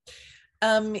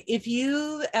 If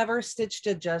you ever stitched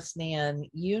a Just Nan,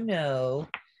 you know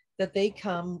that they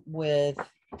come with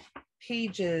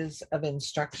pages of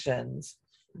instructions.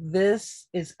 This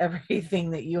is everything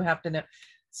that you have to know.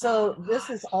 So this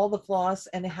is all the floss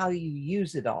and how you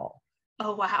use it all.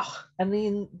 Oh, wow. I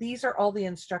mean, these are all the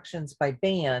instructions by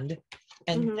band.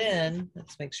 And then,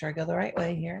 let's make sure I go the right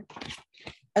way here.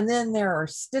 And then there are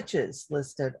stitches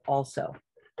listed also.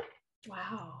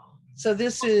 Wow. So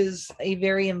this is a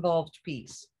very involved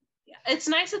piece. Yeah, it's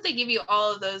nice that they give you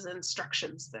all of those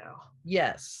instructions, though.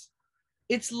 Yes.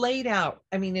 It's laid out.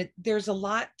 I mean, there's a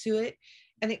lot to it,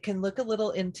 and it can look a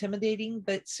little intimidating,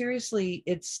 but seriously,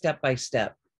 it's step by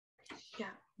step.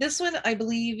 Yeah. This one, I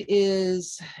believe,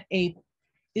 is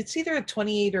it's either a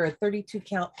 28 or a 32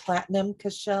 count platinum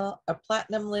Keisha, a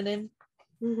platinum linen.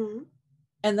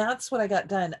 And that's what I got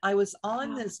done. I was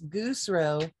on this goose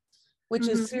row, which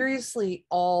is seriously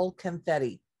all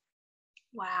confetti.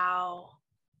 Wow.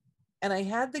 And I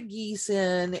had the geese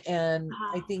in, and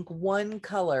I think one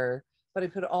color, but I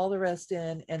put all the rest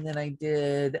in. And then I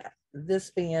did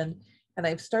this band, and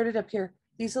I've started up here.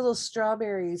 These little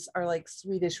strawberries are like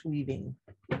Swedish weaving.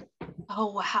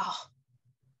 Oh, wow.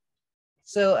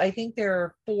 So I think there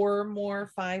are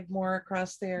 5 more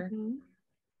across there.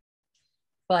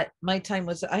 But my time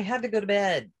was, I had to go to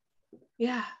bed.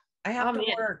 Yeah. I have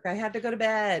to work. I had to go to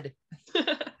bed.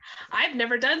 I've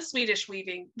never done Swedish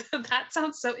weaving. That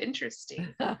sounds so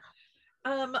interesting.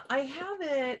 I have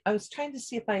it. I was trying to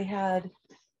see if I had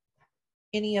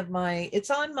any of my, it's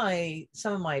on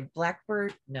some of my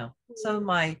Blackbird, no, some of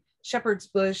my Shepherd's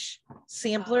Bush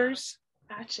samplers.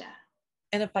 Gotcha.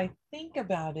 And if I think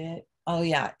about it, oh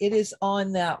yeah, it is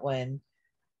on that one.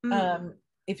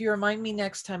 If you remind me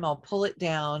next time, I'll pull it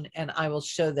down and I will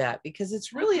show that, because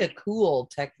it's really a cool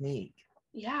technique.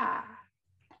 Yeah.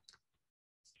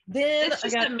 Then it's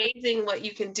just amazing what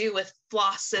you can do with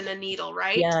floss and a needle,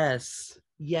 right? Yes.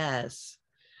 Yes.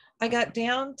 I got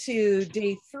down to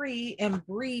day 3 and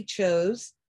Bree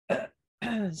chose,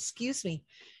 excuse me,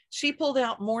 she pulled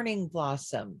out Morning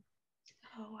Blossom.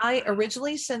 Oh, wow. I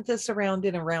originally sent this around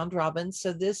in a round robin.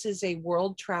 So this is a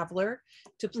world traveler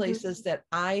to places that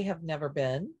I have never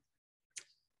been.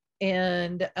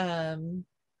 And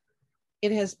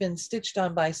it has been stitched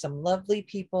on by some lovely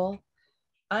people.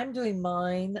 I'm doing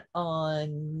mine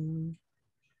on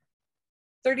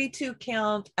 32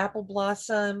 count Apple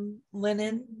Blossom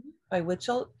linen by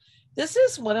Witchell. This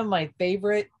is one of my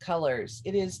favorite colors.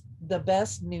 It is the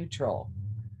best neutral.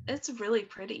 It's really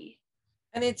pretty.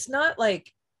 And it's not like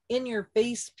in your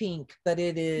face pink, but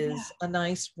it is a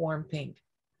nice warm pink.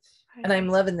 And I'm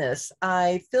loving this.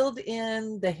 I filled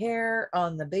in the hair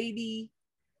on the baby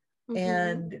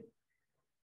and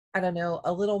I don't know,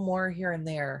 a little more here and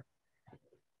there.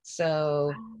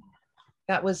 So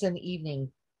that was an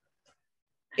evening.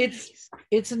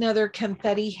 It's another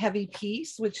confetti heavy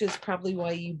piece, which is probably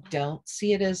why you don't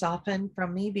see it as often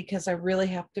from me, because I really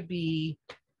have to be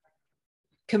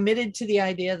committed to the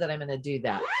idea that I'm going to do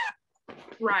that.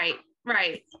 Right.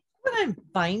 What I'm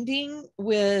finding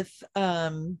with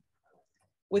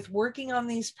working on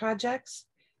these projects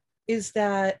is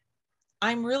that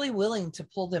I'm really willing to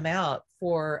pull them out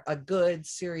for a good,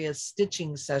 serious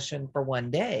stitching session for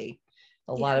one day.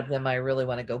 A lot of them I really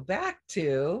want to go back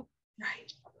to.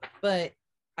 Right. But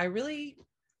I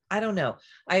don't know.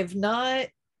 I've not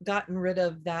gotten rid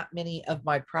of that many of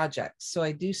my projects, so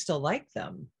I do still like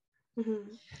them.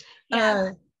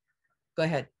 Yeah. Go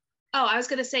ahead. Oh, I was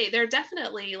going to say, there are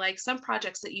definitely like some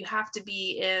projects that you have to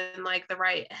be in like the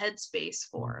right headspace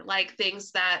for, like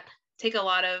things that take a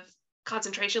lot of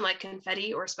concentration, like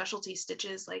confetti or specialty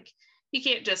stitches. Like you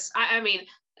can't just, I mean,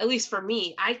 at least for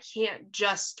me, I can't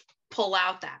just pull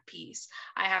out that piece.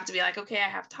 I have to be like, okay, I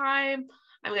have time.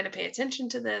 I'm going to pay attention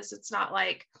to this. It's not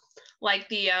like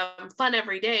the fun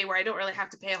every day where I don't really have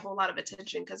to pay a whole lot of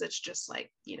attention because it's just like,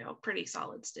 you know, pretty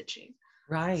solid stitching.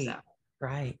 Right. So.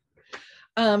 Right.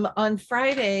 On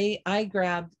Friday, I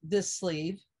grabbed this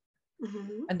sleeve,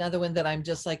 another one that I'm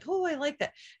just like, oh, I like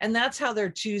that. And that's how they're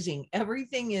choosing.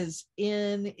 Everything is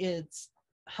in its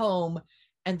home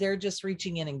and they're just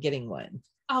reaching in and getting one.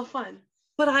 Oh, fun.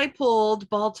 But I pulled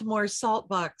Baltimore Salt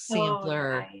Box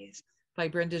Sampler nice. by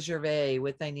Brenda Gervais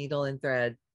with my needle and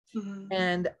thread.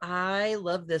 And I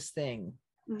love this thing.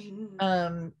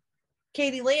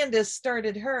 Katie Landis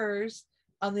started hers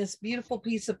on this beautiful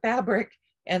piece of fabric.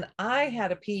 And I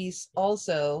had a piece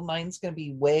also. Mine's going to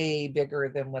be way bigger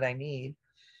than what I need.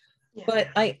 Yeah. But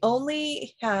I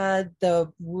only had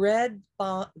the red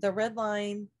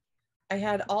line. I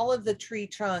had all of the tree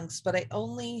trunks, but I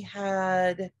only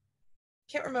had,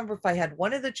 can't remember if I had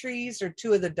one of the trees or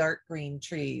two of the dark green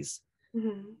trees.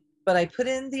 But I put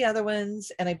in the other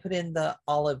ones and I put in the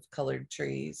olive colored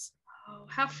trees. Oh,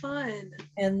 how fun.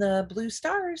 And the blue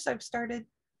stars I've started.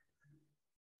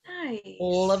 Nice.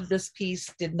 All of this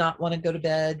piece, did not want to go to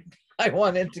bed. I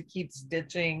wanted to keep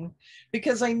stitching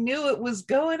because I knew it was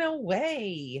going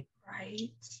away.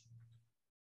 Right.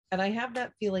 And I have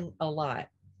that feeling a lot,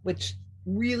 which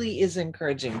really is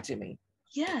encouraging to me.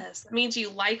 Yes, that means you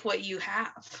like what you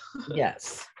have.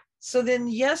 Yes. So then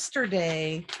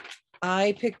yesterday,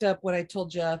 I picked up what I told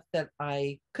Jeff that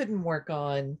I couldn't work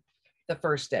on the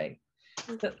first day.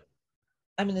 But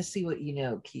I'm going to see what you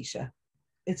know, Keisha.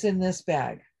 It's in this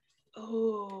bag.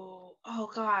 Oh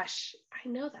gosh, I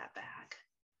know that bag.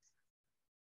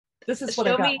 This is what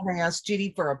I got when I asked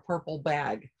Judy for a purple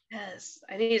bag. Yes,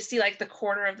 I need to see like the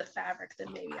corner of the fabric,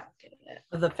 then maybe I'll get it.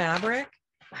 Of the fabric?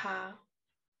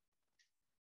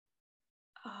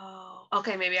 Oh,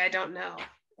 okay, maybe I don't know.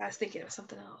 I was thinking of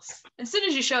something else. As soon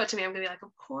as you show it to me, I'm gonna be like,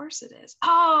 of course it is.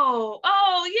 Oh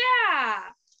yeah.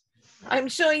 I'm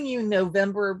showing you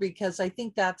November because I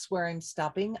think that's where I'm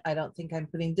stopping. I don't think I'm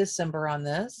putting December on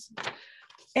this.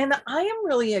 And I am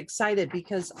really excited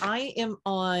because I am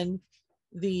on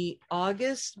the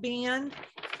August band.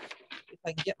 If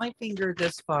I can get my finger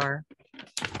this far,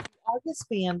 the August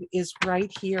band is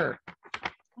right here.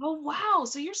 Oh, wow.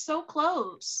 So you're so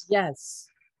close. Yes.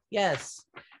 Yes.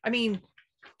 I mean,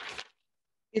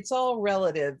 it's all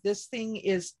relative. This thing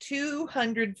is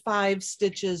 205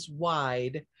 stitches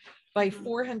wide by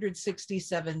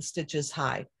 467 stitches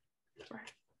high.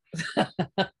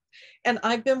 And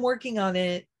I've been working on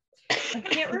it. I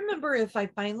can't remember if I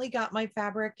finally got my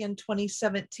fabric in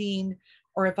 2017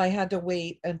 or if I had to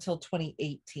wait until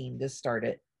 2018 to start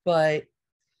it. But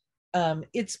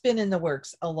it's been in the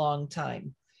works a long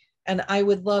time. And I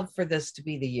would love for this to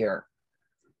be the year.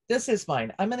 This is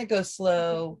mine. I'm going to go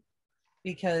slow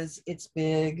because it's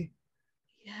big.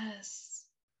 Yes.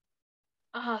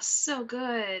 Oh, so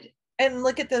good. And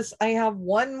look at this. I have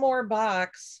one more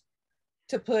box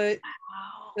to put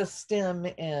the stem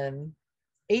in.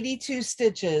 82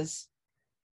 stitches.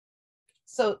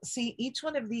 So see, each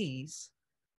one of these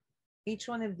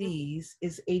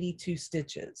is 82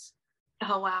 stitches.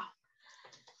 Oh, wow.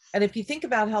 And if you think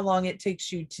about how long it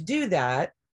takes you to do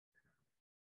that.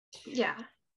 Yeah.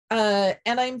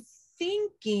 And I'm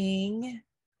thinking,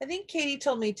 I think Katie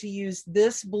told me to use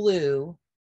this blue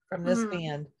from this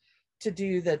band to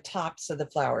do the tops of the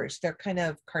flowers. They're kind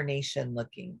of carnation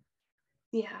looking.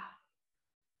 Yeah.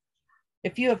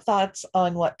 If you have thoughts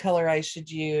on what color I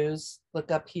should use, look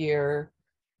up here,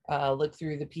 look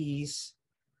through the piece.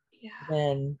 Yeah.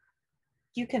 Then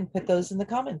you can put those in the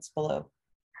comments below.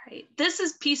 Right.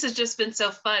 This piece has just been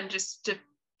so fun just to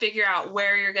figure out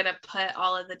where you're going to put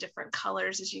all of the different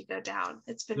colors as you go down.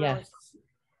 It's been really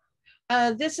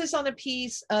fun. This is on a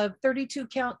piece of 32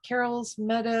 count Carol's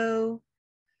Meadow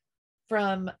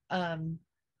from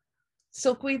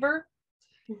Silk Weaver.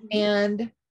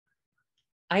 And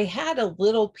I had a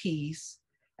little piece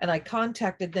and I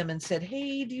contacted them and said,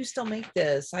 hey, do you still make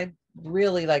this? I'd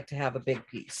really like to have a big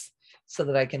piece so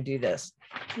that I can do this.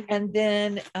 And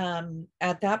then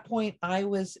at that point, I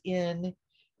was in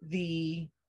the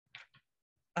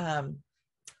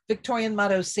Victorian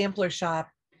Motto Sampler Shop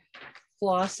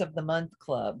Floss of the Month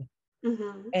Club.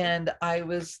 And I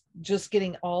was just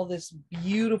getting all this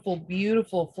beautiful,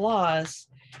 beautiful floss.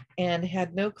 and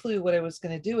had no clue what I was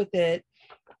going to do with it.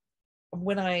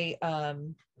 When I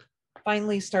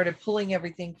finally started pulling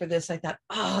everything for this, I thought,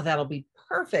 oh, that'll be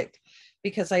perfect,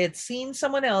 because I had seen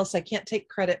someone else, I can't take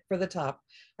credit for the top,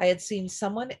 I had seen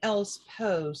someone else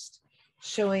post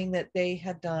showing that they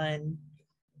had done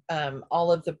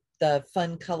all of the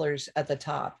fun colors at the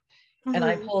top. And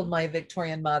I pulled my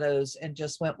Victorian mottos and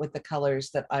just went with the colors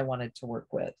that I wanted to work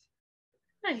with.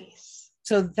 Nice.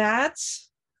 So that's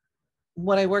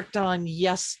what I worked on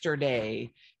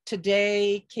yesterday.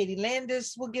 Today, Katie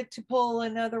Landis will get to pull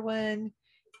another one,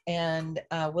 and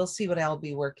we'll see what I'll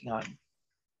be working on.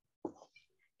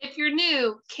 If you're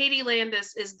new, Katie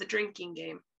Landis is the drinking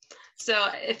game. So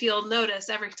if you'll notice,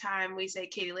 every time we say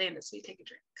Katie Landis, we take a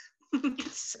drink.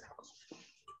 So.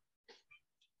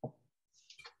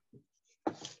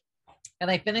 And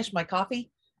I finished my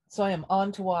coffee, so I am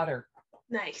on to water.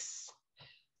 Nice.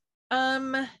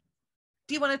 Do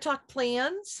you want to talk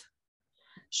plans?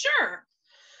 Sure.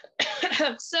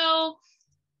 So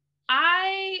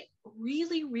I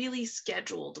really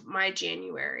scheduled my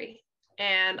January,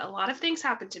 and a lot of things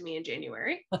happened to me in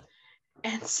January.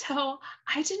 And so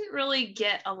I didn't really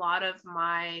get a lot of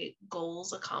my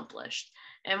goals accomplished.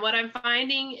 And what I'm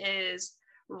finding is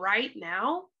right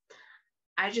now,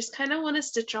 I just kind of want to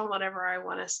stitch on whatever I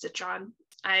want to stitch on.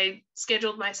 I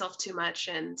scheduled myself too much.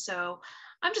 And so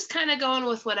I'm just kind of going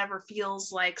with whatever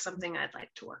feels like something I'd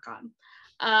like to work on.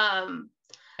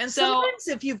 And sometimes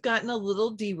if you've gotten a little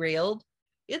derailed,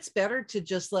 it's better to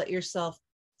just let yourself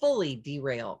fully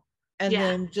derail and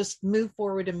then just move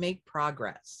forward and make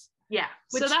progress. Yeah.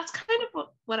 So that's kind of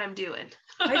what I'm doing.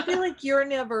 I feel like you're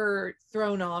never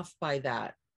thrown off by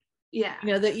that. Yeah.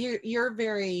 You know, that you're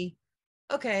very,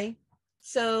 okay,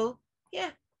 so yeah,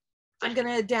 I'm going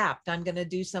to adapt. I'm going to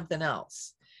do something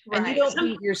else. Right. And you don't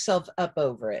beat yourself up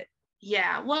over it.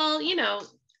 Yeah. Well, you know,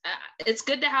 it's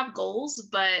good to have goals,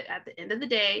 but at the end of the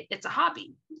day, it's a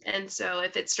hobby. And so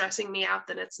if it's stressing me out,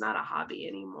 then it's not a hobby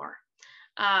anymore.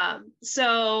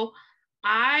 So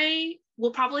I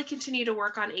will probably continue to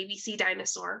work on ABC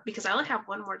Dinosaur because I only have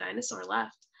one more dinosaur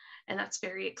left, and that's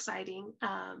very exciting.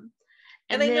 And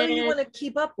I know you want to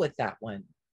keep up with that one.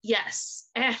 Yes.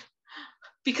 And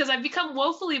because I've become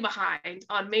woefully behind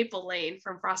on Maple Lane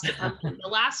from Frosted Pumpkin. The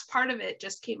last part of it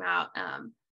just came out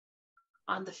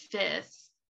on the 5th.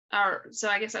 So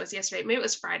I guess that was yesterday. Maybe it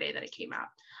was Friday that it came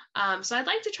out. So I'd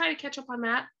like to try to catch up on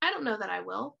that. I don't know that I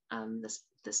will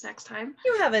this next time.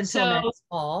 You have until next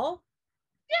fall.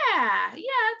 Yeah,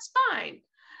 it's fine.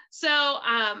 So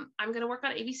I'm going to work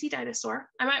on ABC Dinosaur.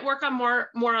 I might work on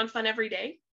more on Fun Every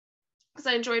Day because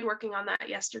I enjoyed working on that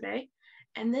yesterday.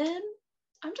 And then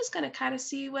I'm just going to kind of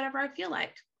see whatever I feel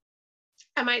like.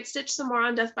 I might stitch some more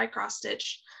on Death by Cross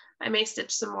Stitch. I may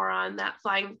stitch some more on that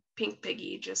Flying Pink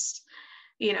Piggie, just,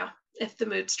 you know, if the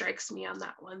mood strikes me on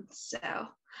that one. So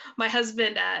my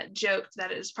husband joked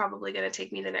that it was probably going to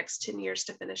take me the next 10 years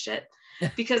to finish it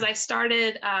because I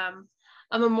started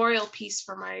a memorial piece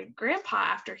for my grandpa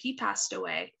after he passed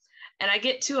away. And I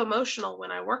get too emotional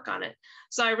when I work on it.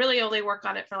 So I really only work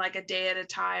on it for like a day at a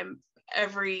time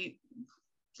every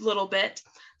little bit.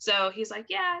 So he's like,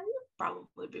 yeah, you'll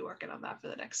probably be working on that for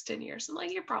the next 10 years. I'm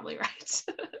like, you're probably right.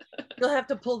 You'll have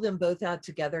to pull them both out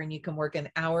together and you can work an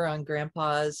hour on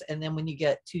grandpa's. And then when you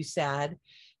get too sad,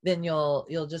 then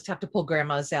you'll just have to pull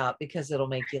grandma's out because it'll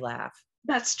make you laugh.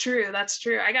 That's true.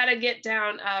 I got to get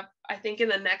down. I think in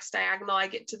the next diagonal, I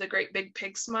get to the great big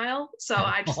pig smile. So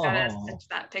I just got to stitch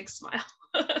that pig smile.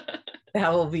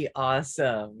 That will be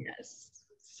awesome. Yes.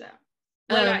 So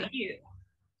what about you?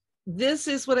 This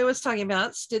is what I was talking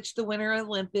about. Stitch the Winter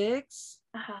Olympics.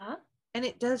 Uh-huh. And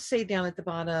it does say down at the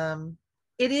bottom,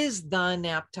 it is the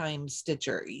Nap Time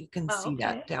Stitcher. You can see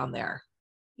that down there.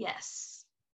 Yes.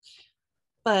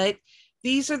 But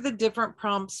these are the different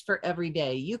prompts for every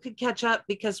day. You could catch up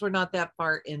because we're not that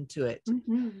far into it.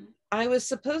 Mm-hmm. I was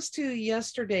supposed to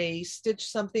yesterday stitch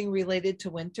something related to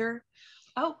winter.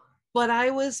 Oh. But I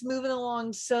was moving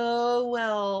along so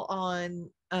well on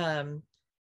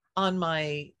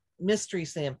my mystery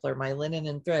sampler, my linen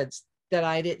and threads, that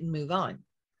I didn't move on.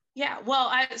 Yeah,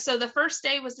 well, so the first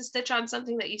day was to stitch on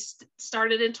something that you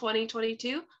started in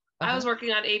 2022. I was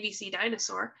working on ABC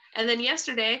Dinosaur. And then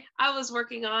yesterday, I was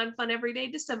working on Fun Everyday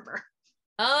December.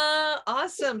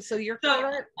 Awesome. So you're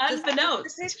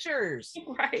unbeknownst. Pictures.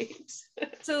 Right.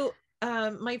 So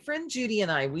my friend Judy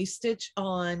and I, we stitch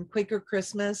on Quaker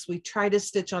Christmas. We try to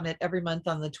stitch on it every month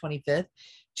on the 25th.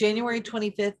 January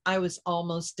 25th, I was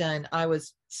almost done. I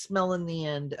was smelling the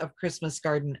end of Christmas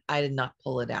Garden. I did not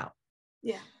pull it out.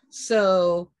 Yeah.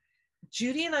 So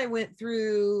Judy and I went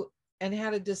through and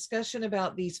had a discussion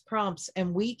about these prompts,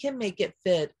 and we can make it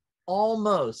fit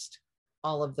almost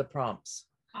all of the prompts.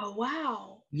 Oh,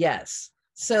 wow. Yes.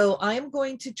 So I'm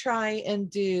going to try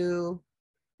and do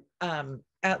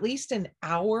at least an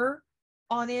hour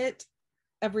on it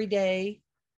every day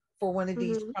for one of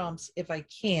these prompts if I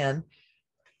can.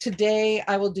 Today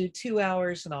I will do 2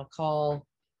 hours, and I'll call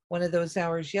one of those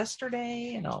hours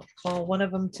yesterday, and I'll call one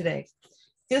of them today.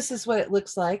 This is what it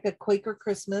looks like, a Quaker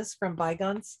Christmas from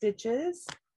Bygone Stitches.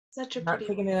 Such a Not pretty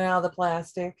taking one. it out of the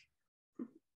plastic.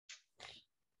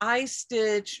 I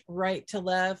stitch right to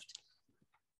left.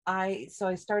 So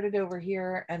I started over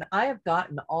here, and I have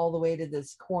gotten all the way to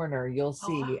this corner, you'll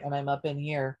see, wow. and I'm up in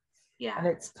here. Yeah. And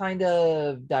it's kind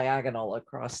of diagonal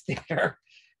across there,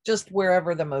 just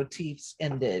wherever the motifs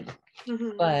ended.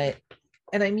 But,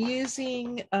 and I'm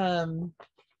using,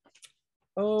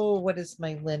 what is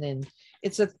my linen?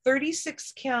 It's a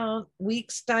 36 count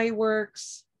Weeks Dye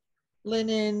Works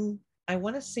linen. I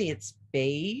want to say it's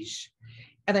beige.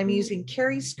 And I'm using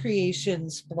Carrie's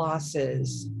Creations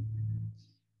Flosses,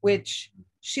 which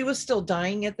she was still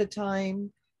dyeing at the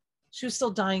time. She was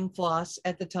still dyeing floss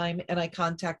at the time, and I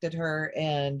contacted her,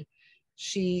 and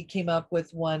she came up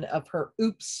with one of her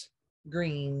Oops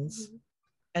greens,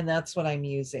 and that's what I'm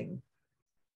using.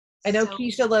 I know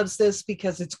Keisha loves this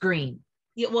because it's green.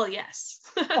 Yeah, well, yes.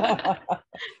 And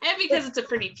because it's a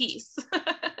pretty piece.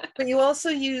 But you also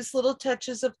use little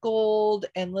touches of gold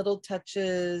and little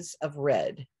touches of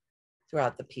red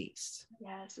throughout the piece.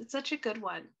 Yes, it's such a good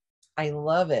one. I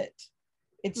love it.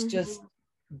 It's just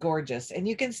gorgeous. And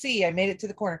you can see I made it to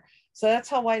the corner. So that's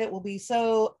how white it will be.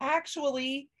 So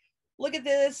actually, look at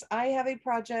this. I have a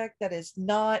project that is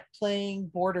not playing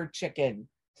border chicken.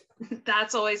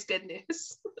 That's always good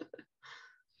news.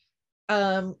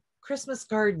 Christmas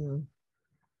garden.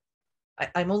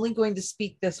 I'm only going to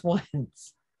speak this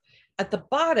once. At the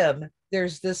bottom,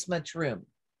 there's this much room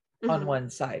on one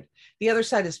side. The other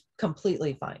side is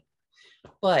completely fine.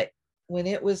 But when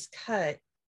it was cut,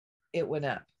 it went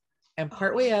up. And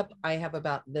partway up, I have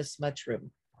about this much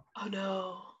room. Oh,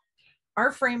 no.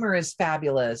 Our framer is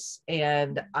fabulous,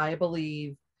 and I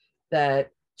believe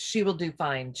that she will do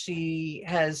fine. She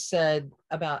has said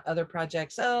about other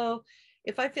projects, oh,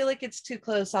 if I feel like it's too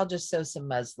close, I'll just sew some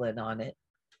muslin on it.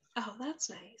 Oh, that's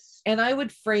nice. And I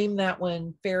would frame that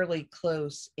one fairly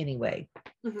close anyway.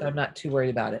 So I'm not too worried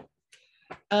about it.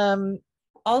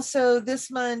 Also, this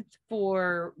month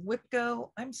for WhipGo,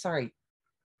 I'm sorry,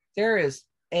 there is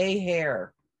a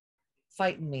hair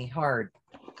fighting me hard.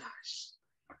 Oh, gosh.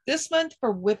 This month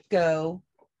for WhipGo,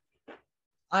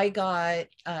 I got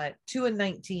 2 and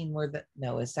 19 were the,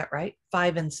 no, is that right?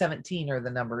 5 and 17 are the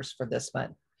numbers for this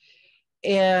month.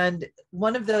 And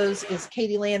one of those is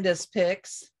Katie Landis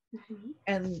picks.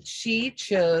 And she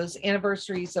chose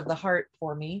Anniversaries of the Heart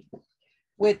for me,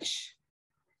 which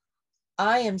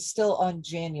I am still on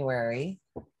January.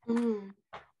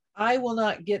 I will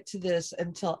not get to this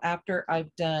until after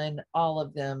I've done all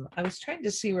of them. I was trying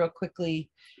to see real quickly.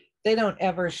 They don't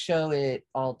ever show it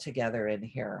all together in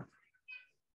here.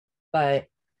 But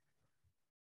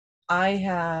I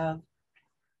have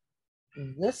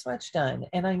this much done,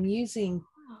 and I'm using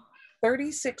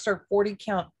 36 or 40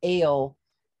 count ale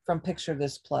from Picture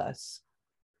This Plus.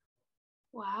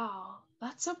 Wow,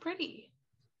 that's so pretty.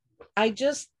 I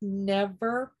just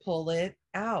never pull it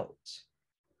out.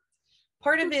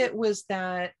 Part of it was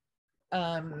that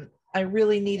I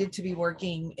really needed to be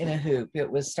working in a hoop. It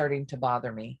was starting to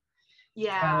bother me.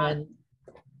 Yeah. And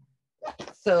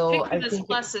so Picture This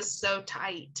Plus is so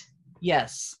tight.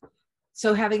 Yes.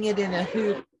 So having it in a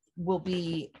hoop will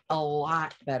be a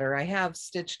lot better. I have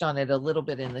stitched on it a little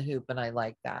bit in the hoop, and I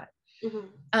like that.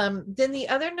 Then the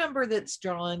other number that's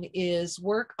drawn is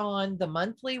work on the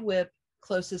monthly whip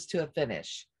closest to a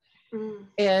finish.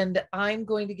 And I'm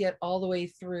going to get all the way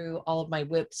through all of my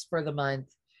whips for the month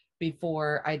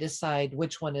before I decide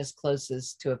which one is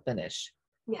closest to a finish.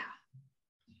 Yeah.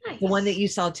 Nice. The one that you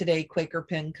saw today, Quaker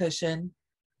Pin Cushion,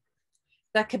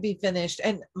 that could be finished.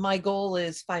 And my goal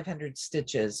is 500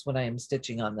 stitches when I am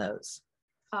stitching on those.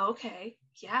 Oh, okay.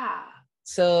 Yeah.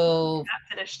 So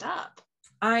that finished up.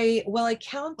 I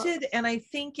counted, and I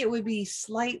think it would be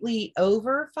slightly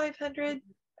over 500.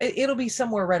 It'll be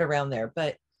somewhere right around there,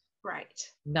 but right.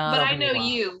 Not but I know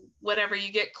you, whatever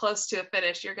you get close to a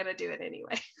finish, you're going to do it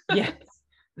anyway. Yes,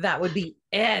 that would be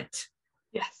it.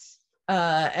 Yes.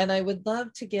 And I would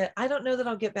love to get, I don't know that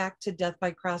I'll get back to Death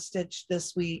by Cross Stitch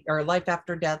this week, or Life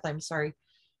After Death, I'm sorry,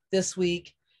 this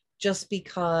week, just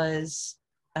because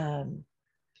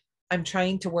I'm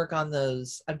trying to work on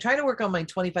those. I'm trying to work on my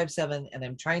 25/7, and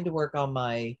I'm trying to work on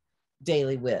my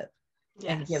daily whip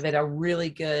and give it a really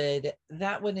good,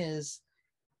 that one is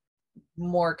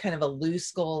more kind of a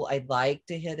loose goal. I'd like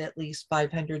to hit at least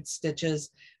 500 stitches,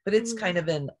 but it's kind of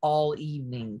an all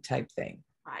evening type thing.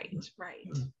 Right, right.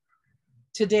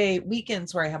 Today,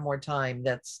 weekends where I have more time,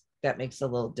 that makes a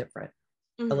little different,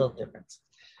 a little difference.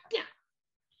 Yeah.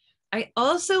 I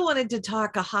also wanted to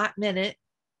talk a hot minute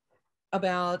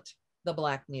about the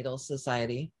Black Needle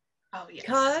Society. Oh, yes.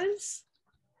 Because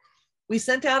we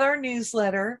sent out our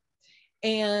newsletter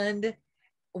and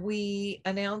we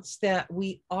announced that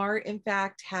we are in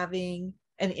fact having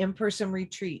an in-person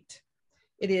retreat.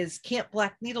 It is Camp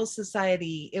Black Needle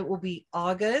Society. It will be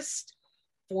August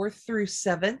 4th through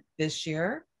 7th this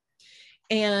year.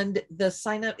 And the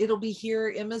sign up, it'll be here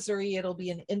in Missouri. It'll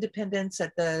be in Independence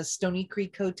at the Stony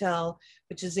Creek Hotel,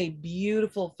 which is a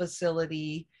beautiful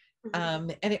facility.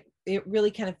 And it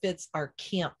really kind of fits our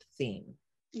camp theme.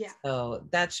 Yeah. So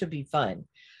that should be fun.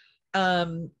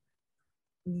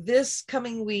 This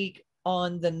coming week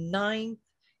on the 9th,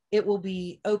 it will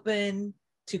be open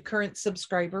to current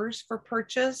subscribers for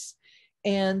purchase.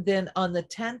 And then on the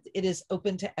 10th, it is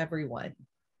open to everyone.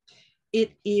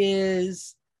 It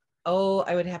is,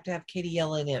 I would have to have Katie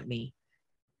yelling at me.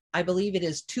 I believe it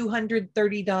is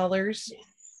 $230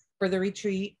 for the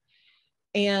retreat.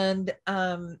 And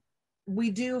we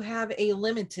do have a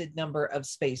limited number of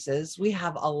spaces. We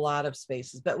have a lot of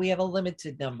spaces, but we have a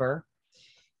limited number.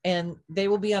 And they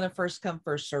will be on a first come,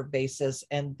 first serve basis.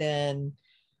 And then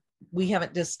we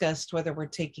haven't discussed whether we're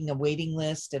taking a waiting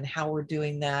list and how we're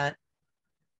doing that.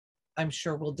 I'm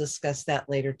sure we'll discuss that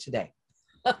later today.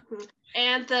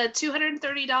 And the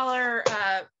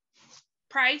 $230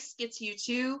 price gets you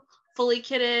 2 fully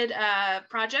kitted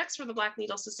projects for the Black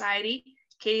Needle Society.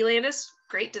 Katie Landis,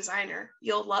 great designer.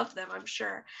 You'll love them, I'm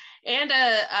sure. And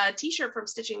a t-shirt from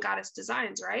Stitching Goddess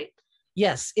Designs, right?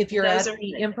 Yes, if you're at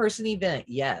the in-person event,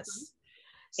 yes.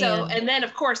 So, and then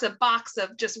of course, a box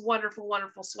of just wonderful,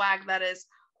 wonderful swag that is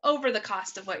over the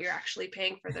cost of what you're actually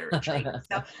paying for the retreat.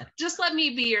 So just let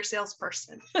me be your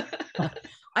salesperson.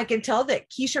 I can tell that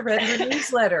Keisha read her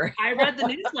newsletter. I read the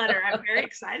newsletter. I'm very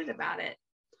excited about it.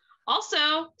 Also,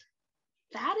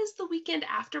 that is the weekend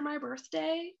after my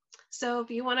birthday. So if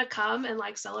you want to come and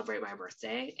like celebrate my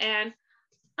birthday, and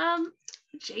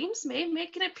James may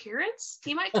make an appearance.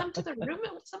 He might come to the room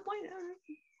at some point.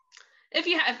 If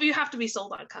you have to be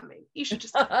sold on coming, you should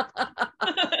just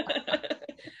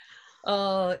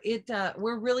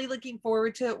we're really looking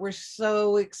forward to it. We're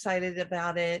so excited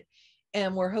about it.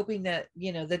 And we're hoping that,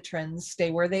 the trends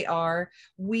stay where they are.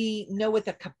 We know what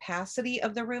the capacity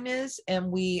of the room is, and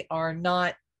we are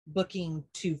not booking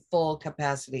to full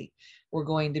capacity. We're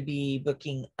going to be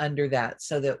booking under that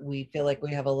so that we feel like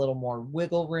we have a little more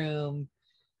wiggle room,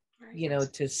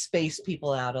 right, to space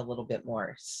people out a little bit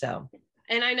more. So,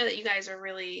 and I know that you guys are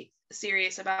really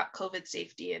serious about COVID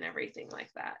safety and everything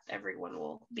like that. Everyone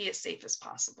will be as safe as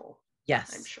possible.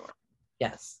 Yes. I'm sure.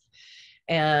 Yes.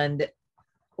 And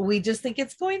we just think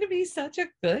it's going to be such a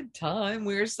good time.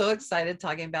 We're so excited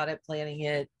talking about it, planning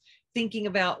it, thinking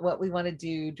about what we want to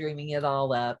do, dreaming it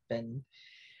all up, and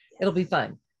it'll be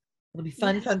fun. It'll be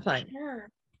fun, fun. Sure.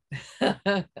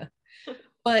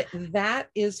 But that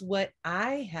is what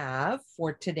I have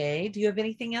for today. Do you have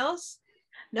anything else?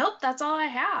 Nope, that's all I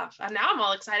have. And now I'm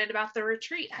all excited about the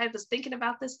retreat. I was thinking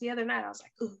about this the other night. I was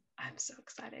like, ooh, I'm so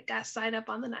excited. Got to sign up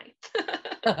on the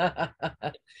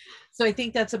 9th. So I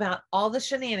think that's about all the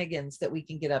shenanigans that we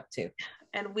can get up to.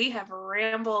 And we have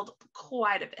rambled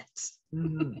quite a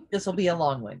bit. This will be a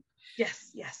long one.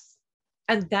 Yes, yes.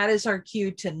 And that is our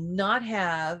cue to not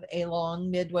have a long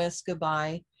Midwest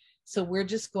goodbye. So we're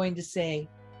just going to say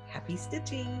happy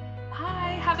stitching.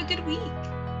 Bye. Have a good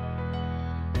week.